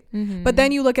 all right. But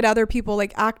then you look at other people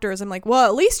like actors. I'm like, well,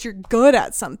 at least you're good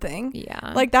at something.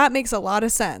 Yeah. Like, that makes a lot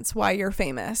of sense why you're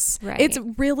famous. Right. It's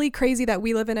really crazy that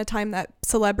we live in a time that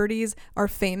celebrities are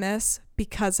famous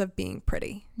because of being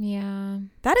pretty. Yeah.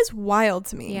 That is wild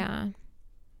to me. Yeah.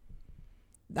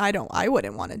 I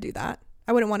wouldn't want to do that.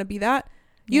 I wouldn't want to be that.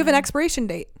 You have an expiration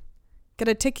date. Get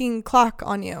a ticking clock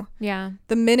on you. Yeah.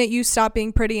 The minute you stop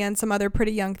being pretty and some other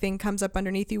pretty young thing comes up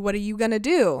underneath you, what are you going to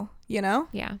do? You know?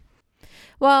 Yeah.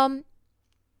 Well,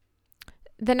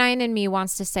 the 9 in me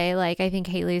wants to say, like, I think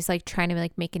Hailey's like trying to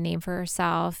like make a name for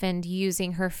herself and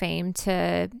using her fame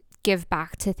to give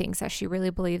back to things that she really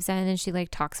believes in, and she like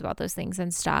talks about those things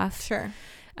and stuff. Sure.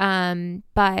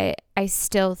 But I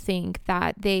still think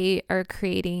that they are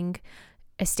creating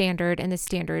a standard, and the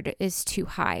standard is too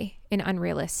high and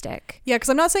unrealistic. Yeah, because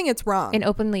I'm not saying it's wrong. And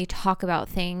openly talk about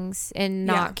things and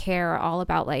not care all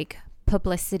about like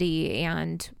publicity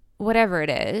and whatever it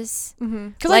is.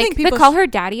 Because like, I think people the Call Her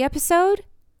Daddy episode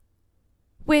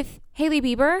with Hailey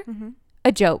Bieber,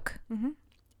 a joke,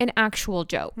 an actual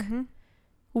joke.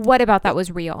 What about that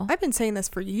was real? I've been saying this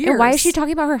for years. And why is she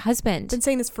talking about her husband? Been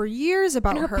saying this for years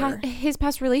about his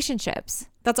past relationships.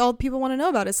 That's all people want to know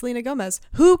about is Selena Gomez.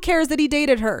 Who cares that he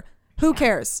dated her? Who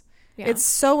cares? Yeah. It's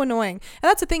so annoying. And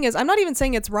that's the thing is, I'm not even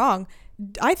saying it's wrong.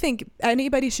 I think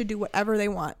anybody should do whatever they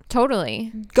want.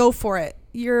 Totally. Go for it.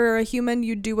 You're a human.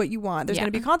 You do what you want. There's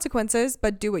going to be consequences,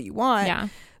 but do what you want. Yeah.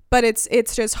 But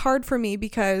it's just hard for me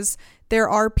because there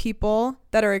are people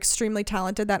that are extremely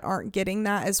talented that aren't getting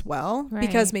that as well,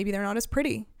 because maybe they're not as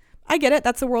pretty. I get it.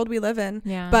 That's the world we live in.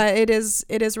 Yeah. But it is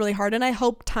really hard. And I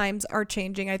hope times are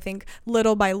changing. I think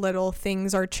little by little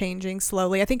things are changing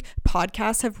slowly. I think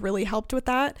podcasts have really helped with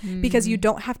that because you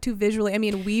don't have to visually, I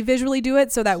mean, we visually do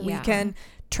it so that we can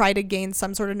try to gain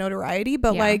some sort of notoriety.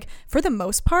 But like for the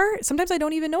most part, sometimes I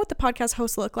don't even know what the podcast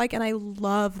hosts look like. And I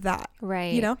love that.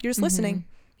 Right. You know, you're just listening.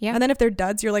 Yeah. And then if they're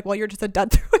duds, you're like, well, you're just a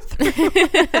dud through and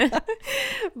through.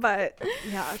 But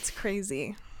yeah, it's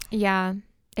crazy. Yeah.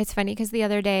 It's funny because the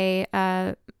other day,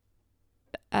 some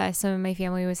of my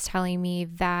family was telling me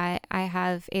that I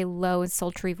have a low and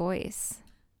sultry voice.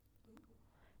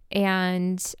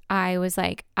 And I was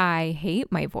like, I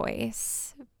hate my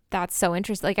voice. That's so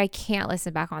interesting. Like, I can't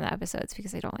listen back on the episodes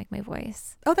because I don't like my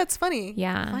voice. Oh, that's funny.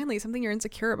 Yeah. Finally, something you're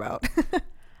insecure about.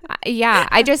 Yeah.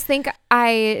 I just think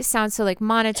I sound so like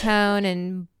monotone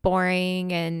and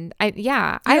boring. And I'm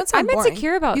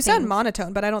insecure about You things. sound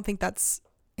monotone, but I don't think that's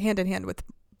hand in hand with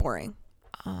boring.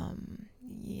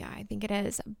 Yeah, I think it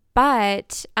is.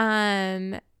 But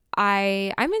I'm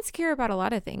insecure about a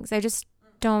lot of things. I just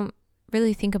don't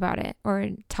really think about it or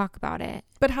talk about it.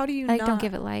 But how do you don't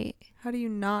give it light? How do you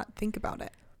not think about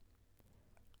it?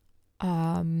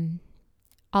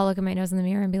 I'll look at my nose in the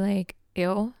mirror and be like,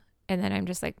 ew. And then I'm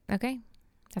just like, okay,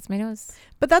 that's my nose.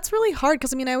 But that's really hard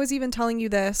because, I mean, I was even telling you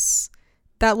this,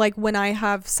 that like when I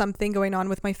have something going on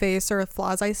with my face or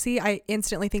flaws I see, I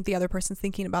instantly think the other person's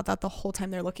thinking about that the whole time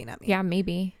they're looking at me. Yeah,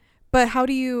 maybe. But how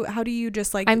do you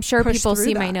just like I'm sure push people through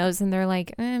see that? my nose and they're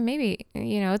like, maybe,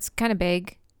 it's kind of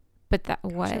big. But that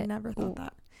what? I never thought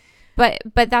that.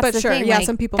 But that's the sure, thing. yeah, like,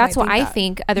 some people that's might what think I that.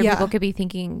 think. Other people could be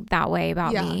thinking that way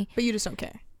about me. But you just don't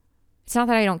care. It's not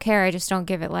that I don't care. I just don't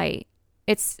give it light.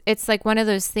 It's like one of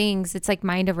those things. It's like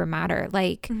mind over matter.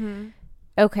 Like,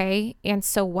 okay, and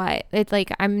so what? It's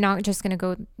like I'm not just gonna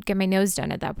go get my nose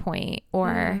done at that point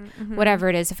or whatever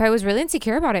it is. If I was really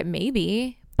insecure about it,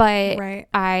 maybe. But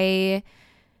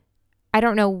I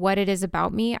don't know what it is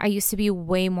about me. I used to be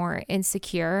way more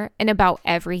insecure and about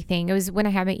everything. It was when I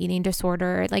had my eating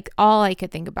disorder. Like all I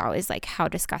could think about is like how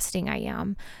disgusting I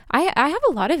am. I have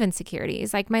a lot of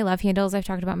insecurities. Like my love handles. I've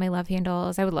talked about my love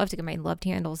handles. I would love to get my love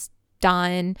handles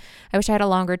done. I wish I had a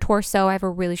longer torso. I have a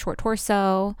really short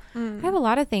torso. I have a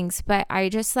lot of things, but I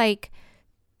just like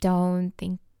don't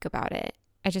think about it.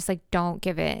 I just like don't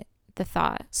give it the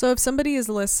thought. So if somebody is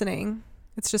listening,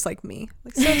 it's just like me.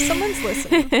 Like, so if someone's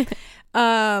listening,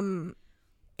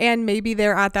 and maybe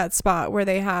they're at that spot where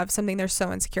they have something they're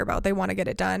so insecure about, they want to get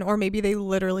it done, or maybe they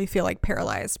literally feel like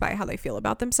paralyzed by how they feel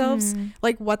about themselves.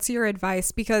 Like, what's your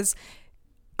advice? Because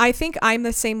I think I'm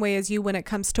the same way as you when it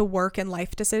comes to work and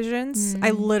life decisions. I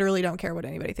literally don't care what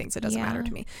anybody thinks. It doesn't matter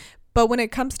to me. But when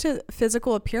it comes to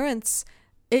physical appearance,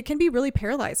 it can be really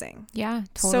paralyzing. Yeah,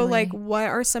 totally. So like, what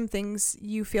are some things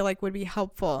you feel like would be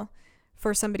helpful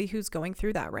for somebody who's going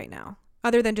through that right now,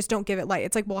 other than just don't give it light?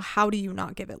 It's like, well, how do you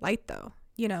not give it light though?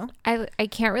 You know, I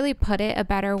can't really put it a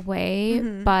better way,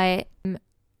 but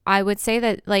I would say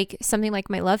that like something like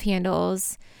my love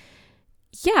handles,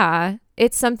 yeah,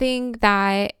 it's something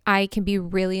that I can be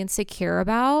really insecure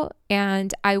about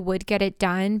and I would get it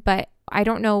done, but I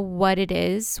don't know what it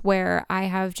is where I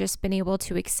have just been able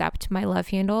to accept my love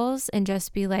handles and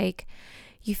just be like,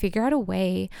 you figure out a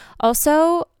way.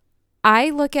 Also,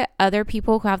 I look at other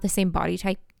people who have the same body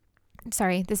type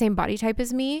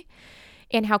as me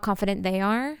and how confident they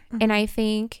are. And I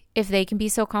think if they can be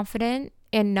so confident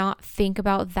and not think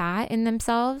about that in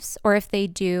themselves, or if they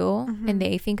do and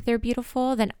they think they're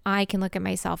beautiful, then I can look at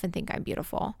myself and think I'm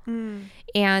beautiful.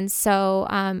 And so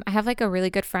I have like a really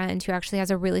good friend who actually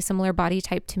has a really similar body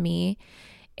type to me.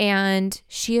 And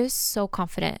she is so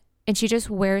confident. And she just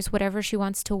wears whatever she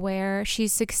wants to wear.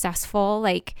 She's successful.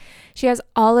 Like she has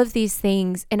all of these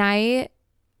things. And I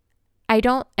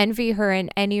don't envy her in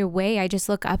any way. I just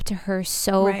look up to her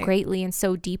so greatly and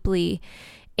so deeply.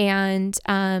 And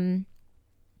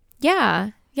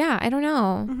yeah, I don't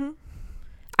know.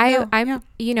 I'm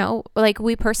like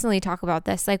we personally talk about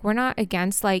this. Like we're not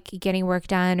against like getting work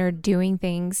done or doing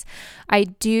things. I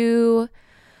do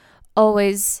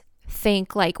always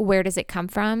think like, where does it come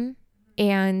from?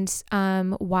 And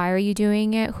why are you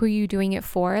doing it? Who are you doing it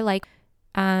for? Like,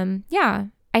 I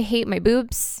hate my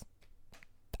boobs.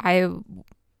 I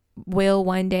will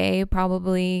one day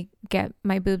probably get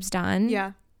my boobs done.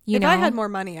 Yeah. If I had more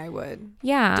money, I would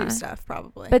do stuff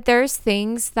probably. But there's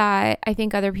things that I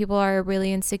think other people are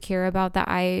really insecure about that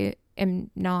I am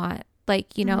not.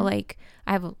 Like, like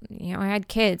I have, I had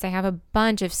kids. I have a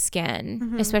bunch of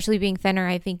skin, especially being thinner.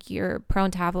 I think you're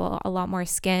prone to have a lot more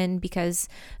skin because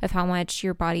of how much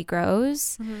your body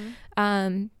grows.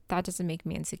 That doesn't make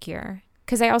me insecure.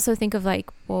 because I also think of like,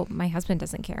 well, my husband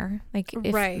doesn't care. Like,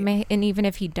 if and even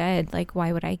if he did, like,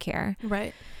 why would I care?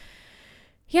 Right.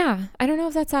 Yeah, I don't know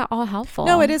if that's at all helpful.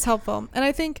 No, it is helpful. And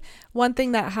I think one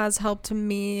thing that has helped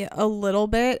me a little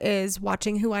bit is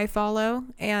watching who I follow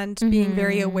and being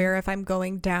very aware if I'm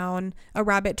going down a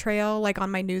rabbit trail. Like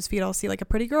on my news feed, I'll see like a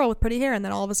pretty girl with pretty hair. And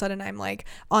then all of a sudden I'm like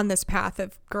on this path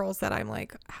of girls that I'm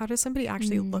like, how does somebody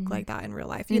actually look like that in real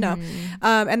life? You know?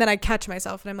 And then I catch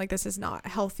myself and I'm like, this is not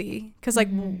healthy. Cause like,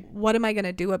 what am I going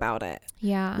to do about it?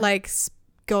 Yeah. Like,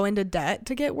 go into debt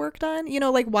to get work done, you know,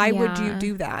 like why would you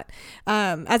do that,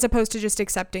 as opposed to just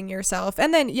accepting yourself,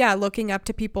 and then looking up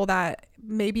to people that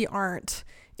maybe aren't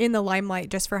in the limelight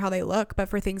just for how they look, but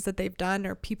for things that they've done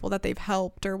or people that they've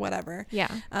helped or whatever.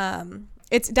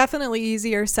 It's definitely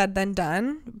easier said than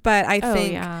done, but I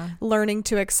think learning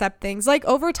to accept things, like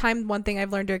over time, one thing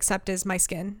I've learned to accept is my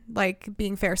skin, like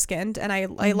being fair skinned, and I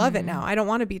love it now. I don't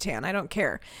want to be tan. I don't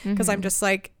care, because I'm just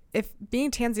like, if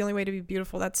being tan's the only way to be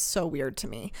beautiful, that's so weird to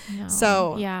me. No.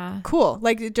 So cool.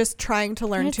 Like just trying to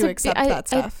learn to accept that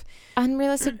stuff.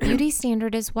 Unrealistic beauty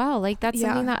standard as well. Like that's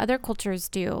something that other cultures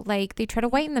do. Like they try to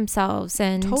whiten themselves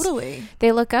and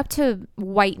they look up to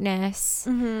whiteness.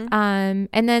 And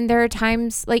then there are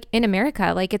times like in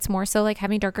America, like it's more so like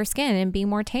having darker skin and being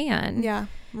more tan. Yeah.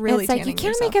 Really, it's like you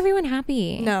can't make everyone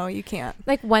happy. No, you can't.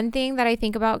 Like one thing that I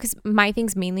think about, because my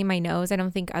thing's mainly my nose. I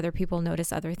don't think other people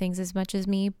notice other things as much as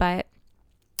me, but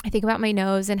I think about my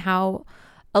nose and how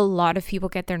a lot of people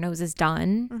get their noses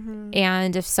done.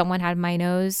 And if someone had my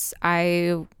nose,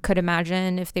 I could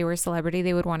imagine if they were a celebrity,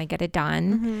 they would want to get it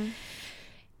done.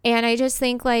 And I just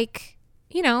think like,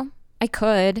 you know, I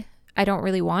could. I don't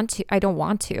really want to. I don't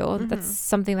want to. That's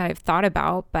something that I've thought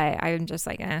about, but I'm just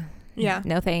like,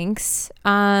 no thanks.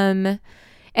 And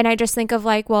I just think of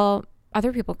like, well,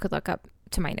 other people could look up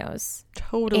to my nose.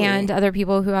 Totally. And other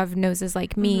people who have noses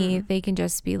like me, they can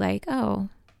just be like, oh,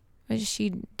 she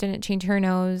didn't change her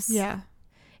nose. Yeah.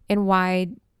 And why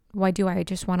do I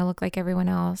just want to look like everyone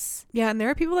else? Yeah. And there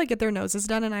are people that get their noses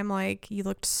done and I'm like, you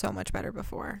looked so much better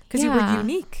before because you were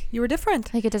unique. You were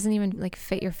different. Like it doesn't even like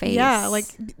fit your face. Yeah. Like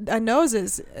a nose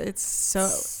it's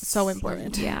so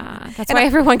important. Yeah. That's why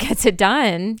everyone gets it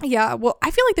done. Yeah. Well, I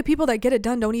feel like the people that get it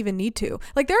done don't even need to.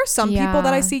 Like there are some people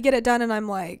that I see get it done and I'm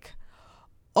like,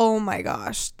 oh my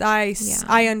gosh, I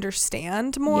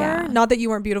understand more. Yeah. Not that you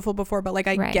weren't beautiful before, but like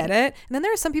I get it. And then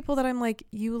there are some people that I'm like,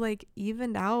 you like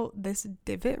evened out this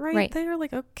divot right there.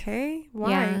 Like, okay,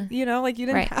 why? Yeah. You know, like you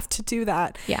didn't have to do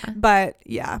that. Yeah. But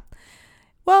yeah.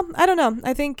 Well, I don't know.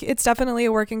 I think it's definitely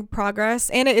a work in progress,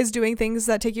 and it is doing things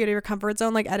that take you out of your comfort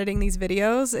zone, like editing these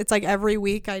videos. It's like every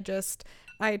week I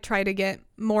try to get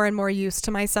more and more used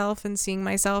to myself and seeing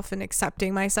myself and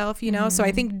accepting myself, you know? So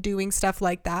I think doing stuff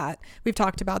like that, we've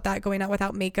talked about that, going out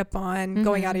without makeup on,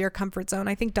 going out of your comfort zone,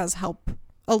 I think does help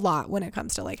a lot when it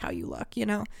comes to like how you look, you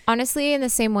know? Honestly, in the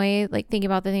same way, like thinking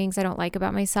about the things I don't like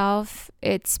about myself,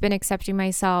 it's been accepting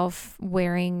myself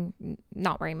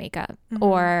not wearing makeup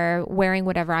or wearing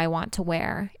whatever I want to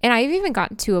wear. And I've even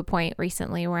gotten to a point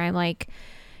recently where I'm like,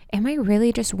 am I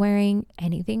really just wearing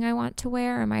anything I want to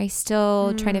wear? Am I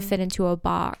still trying to fit into a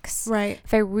box? Right.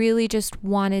 If I really just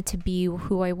wanted to be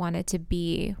who I wanted to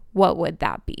be, what would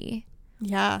that be?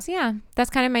 Yeah. So yeah, that's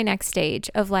kind of my next stage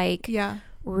of like,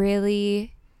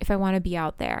 really, if I want to be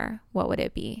out there, what would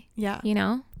it be? Yeah. You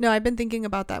know? No, I've been thinking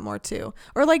about that more too.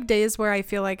 Or like days where I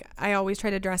feel like I always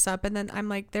try to dress up and then I'm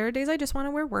like, there are days I just want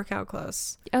to wear workout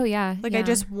clothes. Oh yeah. Like I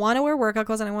just want to wear workout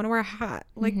clothes and I want to wear a hat.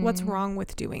 Like what's wrong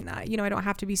with doing that? You know, I don't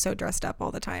have to be so dressed up all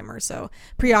the time or so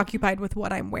preoccupied with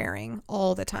what I'm wearing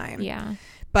all the time. Yeah.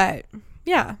 But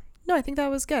yeah, no, I think that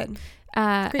was good.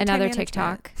 Another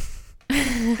TikTok.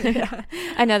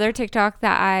 Another TikTok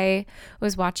that I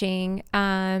was watching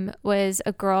was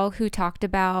a girl who talked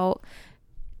about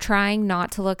trying not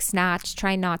to look snatched,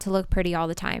 trying not to look pretty all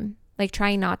the time, like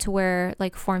trying not to wear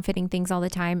like form-fitting things all the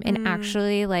time, and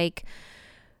actually like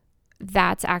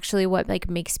that's actually what like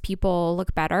makes people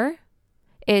look better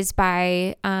is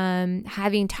by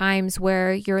having times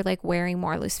where you're like wearing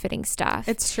more loose fitting stuff.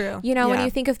 It's true. You know, when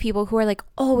you think of people who are like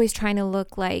always trying to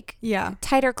look like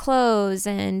tighter clothes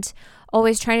and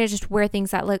always trying to just wear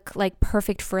things that look like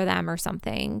perfect for them or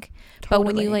something. Totally. But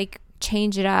when you like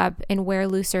change it up and wear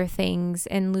looser things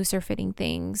and looser fitting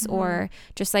things or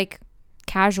just like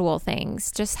casual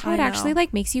things, just how it actually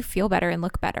like makes you feel better and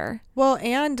look better. Well,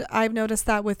 and I've noticed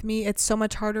that with me, it's so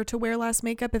much harder to wear less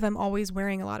makeup if I'm always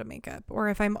wearing a lot of makeup, or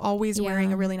if I'm always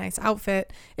wearing a really nice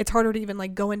outfit. It's harder to even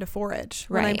like go into forage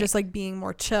when I'm just like being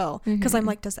more chill, because I'm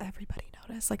like, does everybody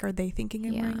notice? Like, are they thinking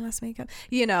I'm wearing less makeup?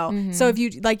 You know? So if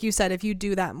you, like you said, if you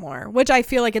do that more, which I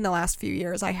feel like in the last few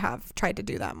years I have tried to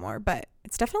do that more, but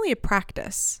it's definitely a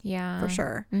practice. Yeah. For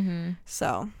sure. Mm-hmm.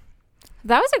 So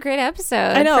that was a great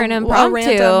episode. I know, for an impromptu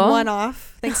random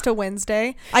one-off. Thanks to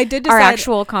Wednesday. I did decide our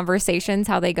actual conversations,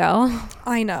 how they go.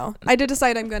 I know. I did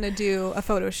decide I'm going to do a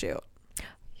photo shoot.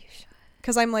 You should.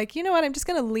 Because I'm like, you know what? I'm just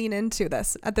going to lean into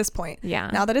this at this point. Yeah.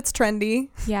 Now that it's trendy.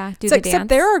 Yeah. Do So, the except dance.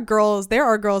 there are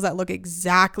girls that look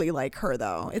exactly like her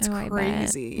though. It's I bet.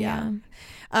 crazy. Yeah.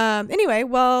 Yeah. Anyway,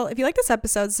 well, if you like this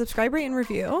episode, subscribe, rate, and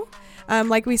review.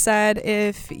 Like we said,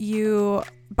 if you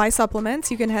buy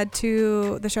supplements, you can head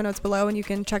to the show notes below and you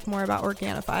can check more about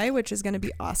Organifi, which is going to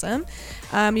be awesome.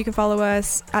 You can follow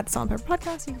us at the Salt and Pepper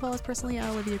Podcast. You can follow us personally at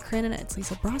Olivia Crin and it's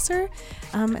Lisa Brosser.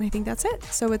 And I think that's it.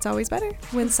 So it's always better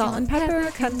when salt and pepper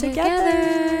come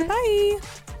together. Bye.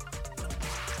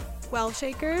 Well,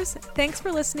 Shakers, thanks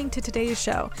for listening to today's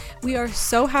show. We are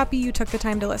so happy you took the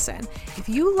time to listen. If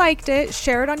you liked it,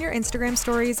 share it on your Instagram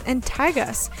stories and tag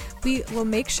us. We will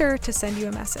make sure to send you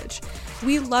a message.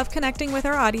 We love connecting with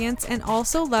our audience and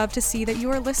also love to see that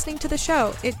you are listening to the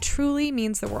show. It truly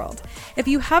means the world. If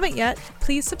you haven't yet,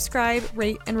 please subscribe,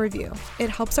 rate, and review. It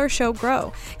helps our show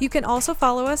grow. You can also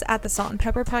follow us at the Salt and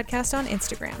Pepper Podcast on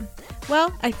Instagram.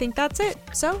 Well, I think that's it.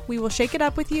 So we will shake it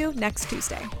up with you next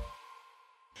Tuesday.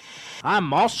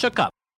 I'm all shook up.